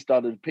Jamaicans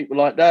done and people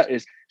like that,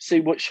 is see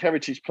which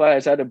heritage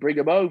players had and bring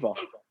them over.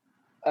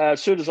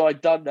 As soon as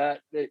I'd done that,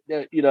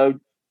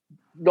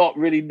 not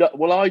really.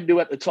 Well, I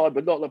knew at the time,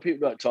 but not a lot of people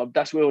knew at the time.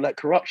 That's where all that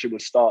corruption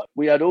would start.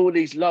 We had all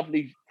these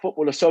lovely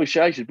football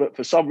associations, but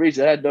for some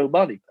reason, they had no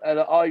money. And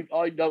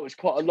I noticed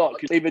quite a lot.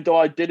 Because even though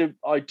I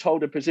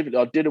told them specifically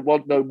I didn't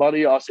want no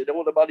money. I said,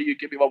 all the money you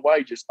give me my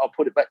wages, I'll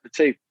put it back to the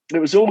team. And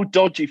it was all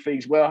dodgy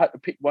things where I had to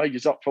pick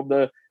wages up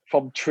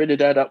from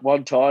Trinidad at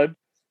one time.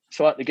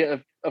 So I had to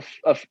get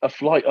a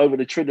flight over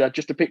to Trinidad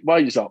just to pick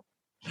wages up.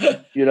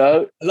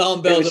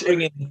 Alarm bells are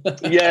ringing.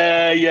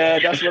 Yeah,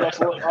 that's what I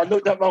thought. I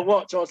looked at my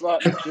watch, I was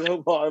like, you know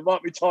what, it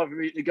might be time for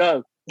me to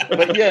go.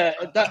 But yeah,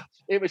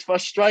 it was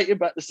frustrating,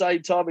 but at the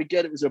same time,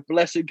 again, it was a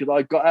blessing because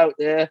I got out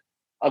there,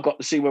 I got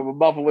to see where my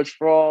mother was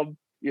from.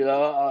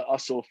 I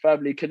saw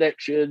family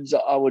connections.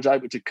 I was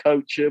able to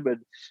coach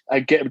them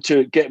and get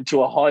them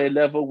to a higher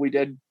level.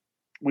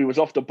 We was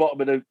off the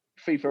bottom of the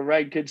FIFA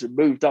rankings and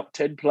moved up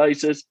 10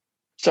 places.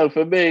 So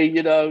for me,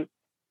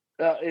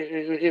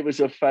 it was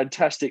a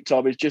fantastic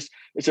time.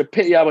 It's a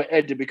pity how it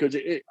ended because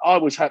I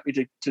was happy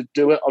to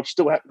do it. I'm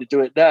still happy to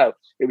do it now.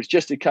 It was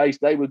just a case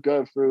they were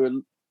going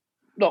through,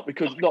 not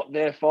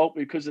their fault,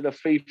 because of the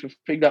FIFA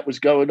thing that was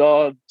going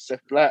on.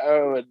 Seth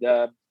Blatter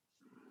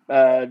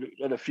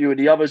and a few of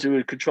the others who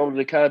were controlling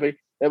the academy.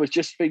 There was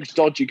just things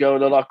dodgy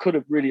going on. I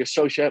couldn't really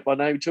associate my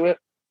name to it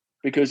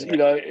because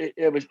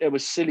it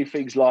was silly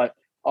things like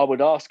I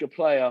would ask a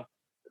player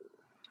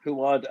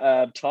who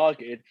I'd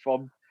targeted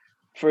from.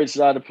 For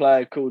instance, I had a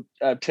player called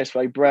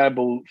Tesfaye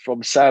Bramble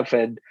from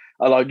Southend,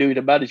 and I knew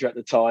the manager at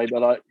the time,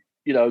 and I,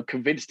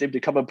 convinced him to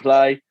come and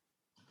play.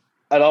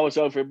 And I was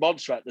over in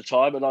Montserrat at the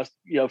time, and I,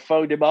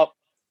 phoned him up,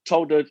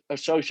 told the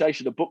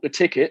association to book the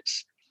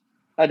tickets,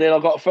 and then I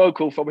got a phone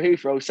call from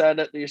Heathrow saying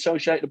that the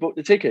association to book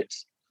the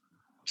tickets.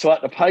 So I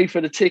had to pay for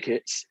the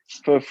tickets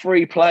for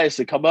 3 players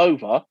to come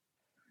over.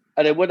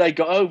 And then when they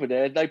got over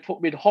there, they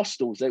put them in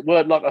hostels. They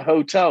weren't like a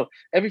hotel.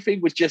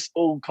 Everything was just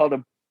all kind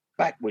of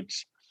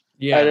backwards.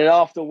 Yeah. And then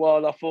after a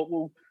while, I thought,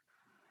 well,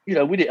 we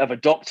didn't have a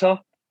doctor.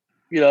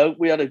 We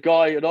had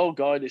an old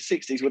guy in his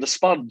 60s with a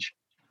sponge.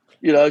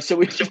 So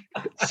we just,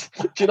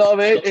 do you know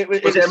what I mean?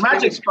 Was it a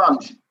magic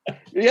sponge?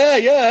 Yeah.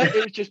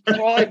 It was just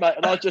primate.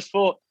 And I just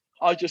thought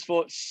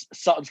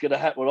something's going to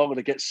happen. I'm going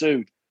to get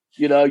sued.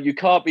 You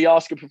can't be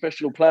asking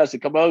professional players to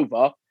come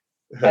over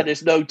and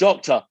there's no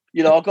doctor.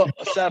 I've got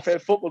a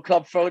Southend Football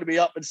Club phoning me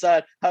up and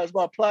saying, how's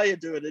my player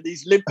doing? And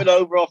he's limping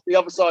over off the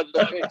other side of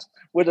the pitch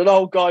with an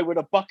old guy with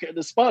a bucket and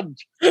a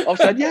sponge. I'm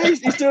saying, yeah,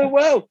 he's doing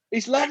well.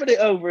 He's loving it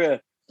over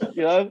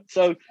here.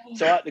 So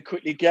I had to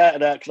quickly get out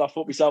of that because I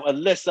thought myself,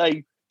 unless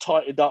they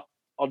tightened up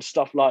on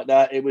stuff like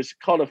that, it was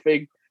kind of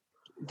thing,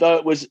 though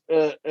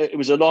it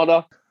was an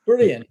honour.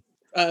 Brilliant.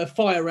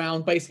 Fire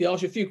round, basically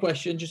ask you a few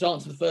questions, just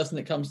answer the first thing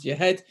that comes to your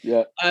head.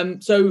 Yeah.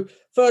 So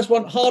first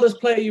one,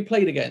 hardest player you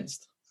played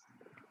against?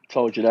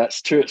 Told you that.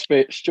 Stuart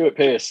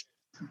Pearce.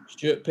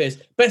 Stuart Pearce.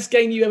 Best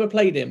game you ever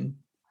played in?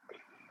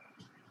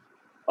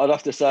 I'd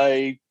have to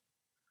say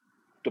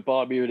the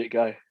Bayern Munich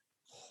game.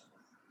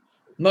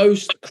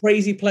 Most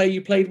crazy player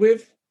you played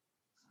with?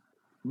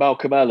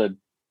 Malcolm Allen.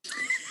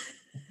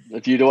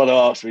 If you don't want to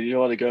ask me, you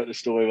don't want to go into the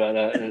story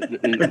about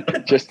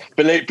that. Just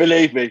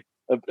believe me.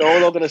 All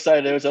I'm going to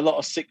say, there was a lot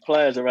of sick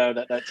players around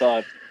at that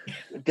time.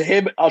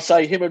 I'll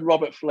say him and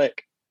Robert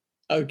Fleck.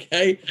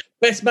 Okay.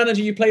 Best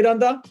manager you played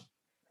under?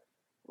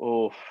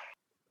 Oh,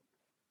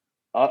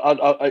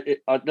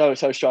 I know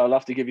it's so strong. I'll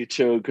have to give you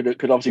two.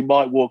 Because obviously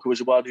Mike Walker was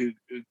the one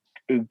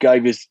who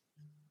gave us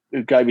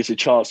a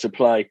chance to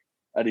play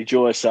and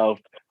enjoy himself,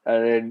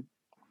 and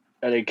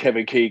then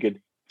Kevin Keegan.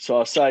 So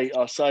I'll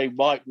say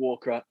Mike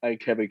Walker and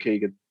Kevin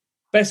Keegan.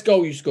 Best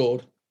goal you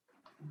scored?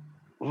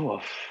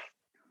 Oh,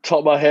 top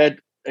of my head,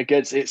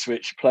 against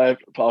Ipswich. I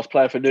was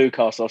playing for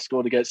Newcastle. I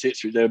scored against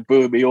Ipswich. They were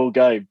booing me all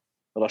game.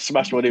 And I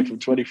smashed one in from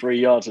 23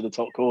 yards in the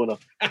top corner.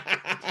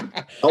 I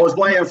was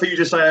waiting for you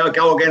to say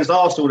go against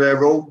Arsenal there,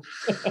 Ruel.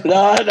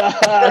 No.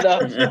 Last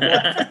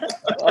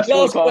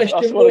question.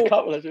 I scored a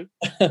couple of them.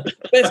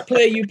 Best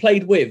player you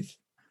played with?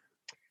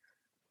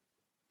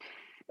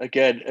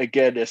 Again,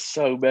 there's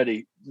so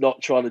many.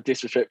 Not trying to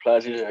disrespect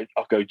players. I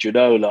could go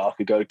Ginola. I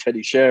could go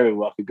Teddy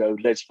Sheringham. I could go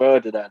Les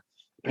Ferdinand,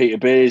 Peter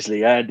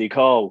Beardsley, Andy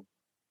Cole.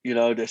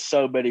 There's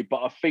so many.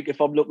 But I think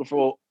if I'm looking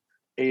for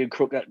Ian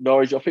Crook at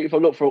Norwich, I think if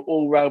I'm looking for an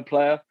all-round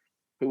player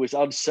who was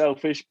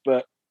unselfish,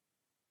 but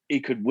he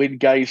could win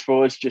games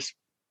for us, just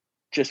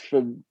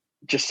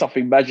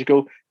something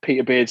magical,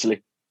 Peter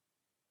Beardsley.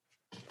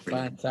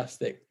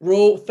 Fantastic.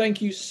 Ruel,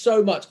 thank you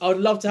so much. I would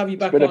love to have you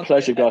back. It's been a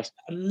pleasure, guys.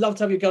 I'd love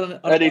to have you on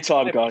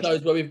anytime,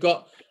 guys. Where we've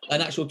got an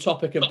actual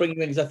topic and bring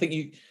you in, because I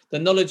think the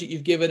knowledge that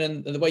you've given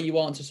and the way you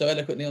answer so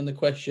eloquently on the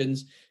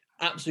questions,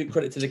 absolute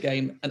credit to the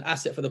game, an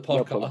asset for the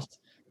podcast. No,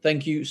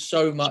 thank you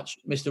so much,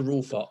 Mr.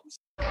 Ruel Fox.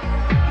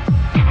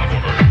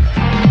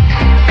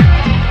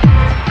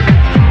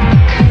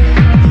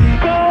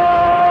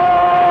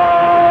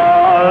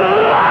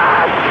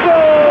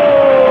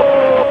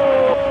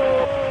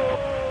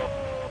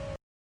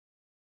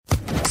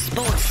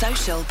 Sports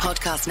Social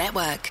Podcast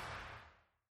Network.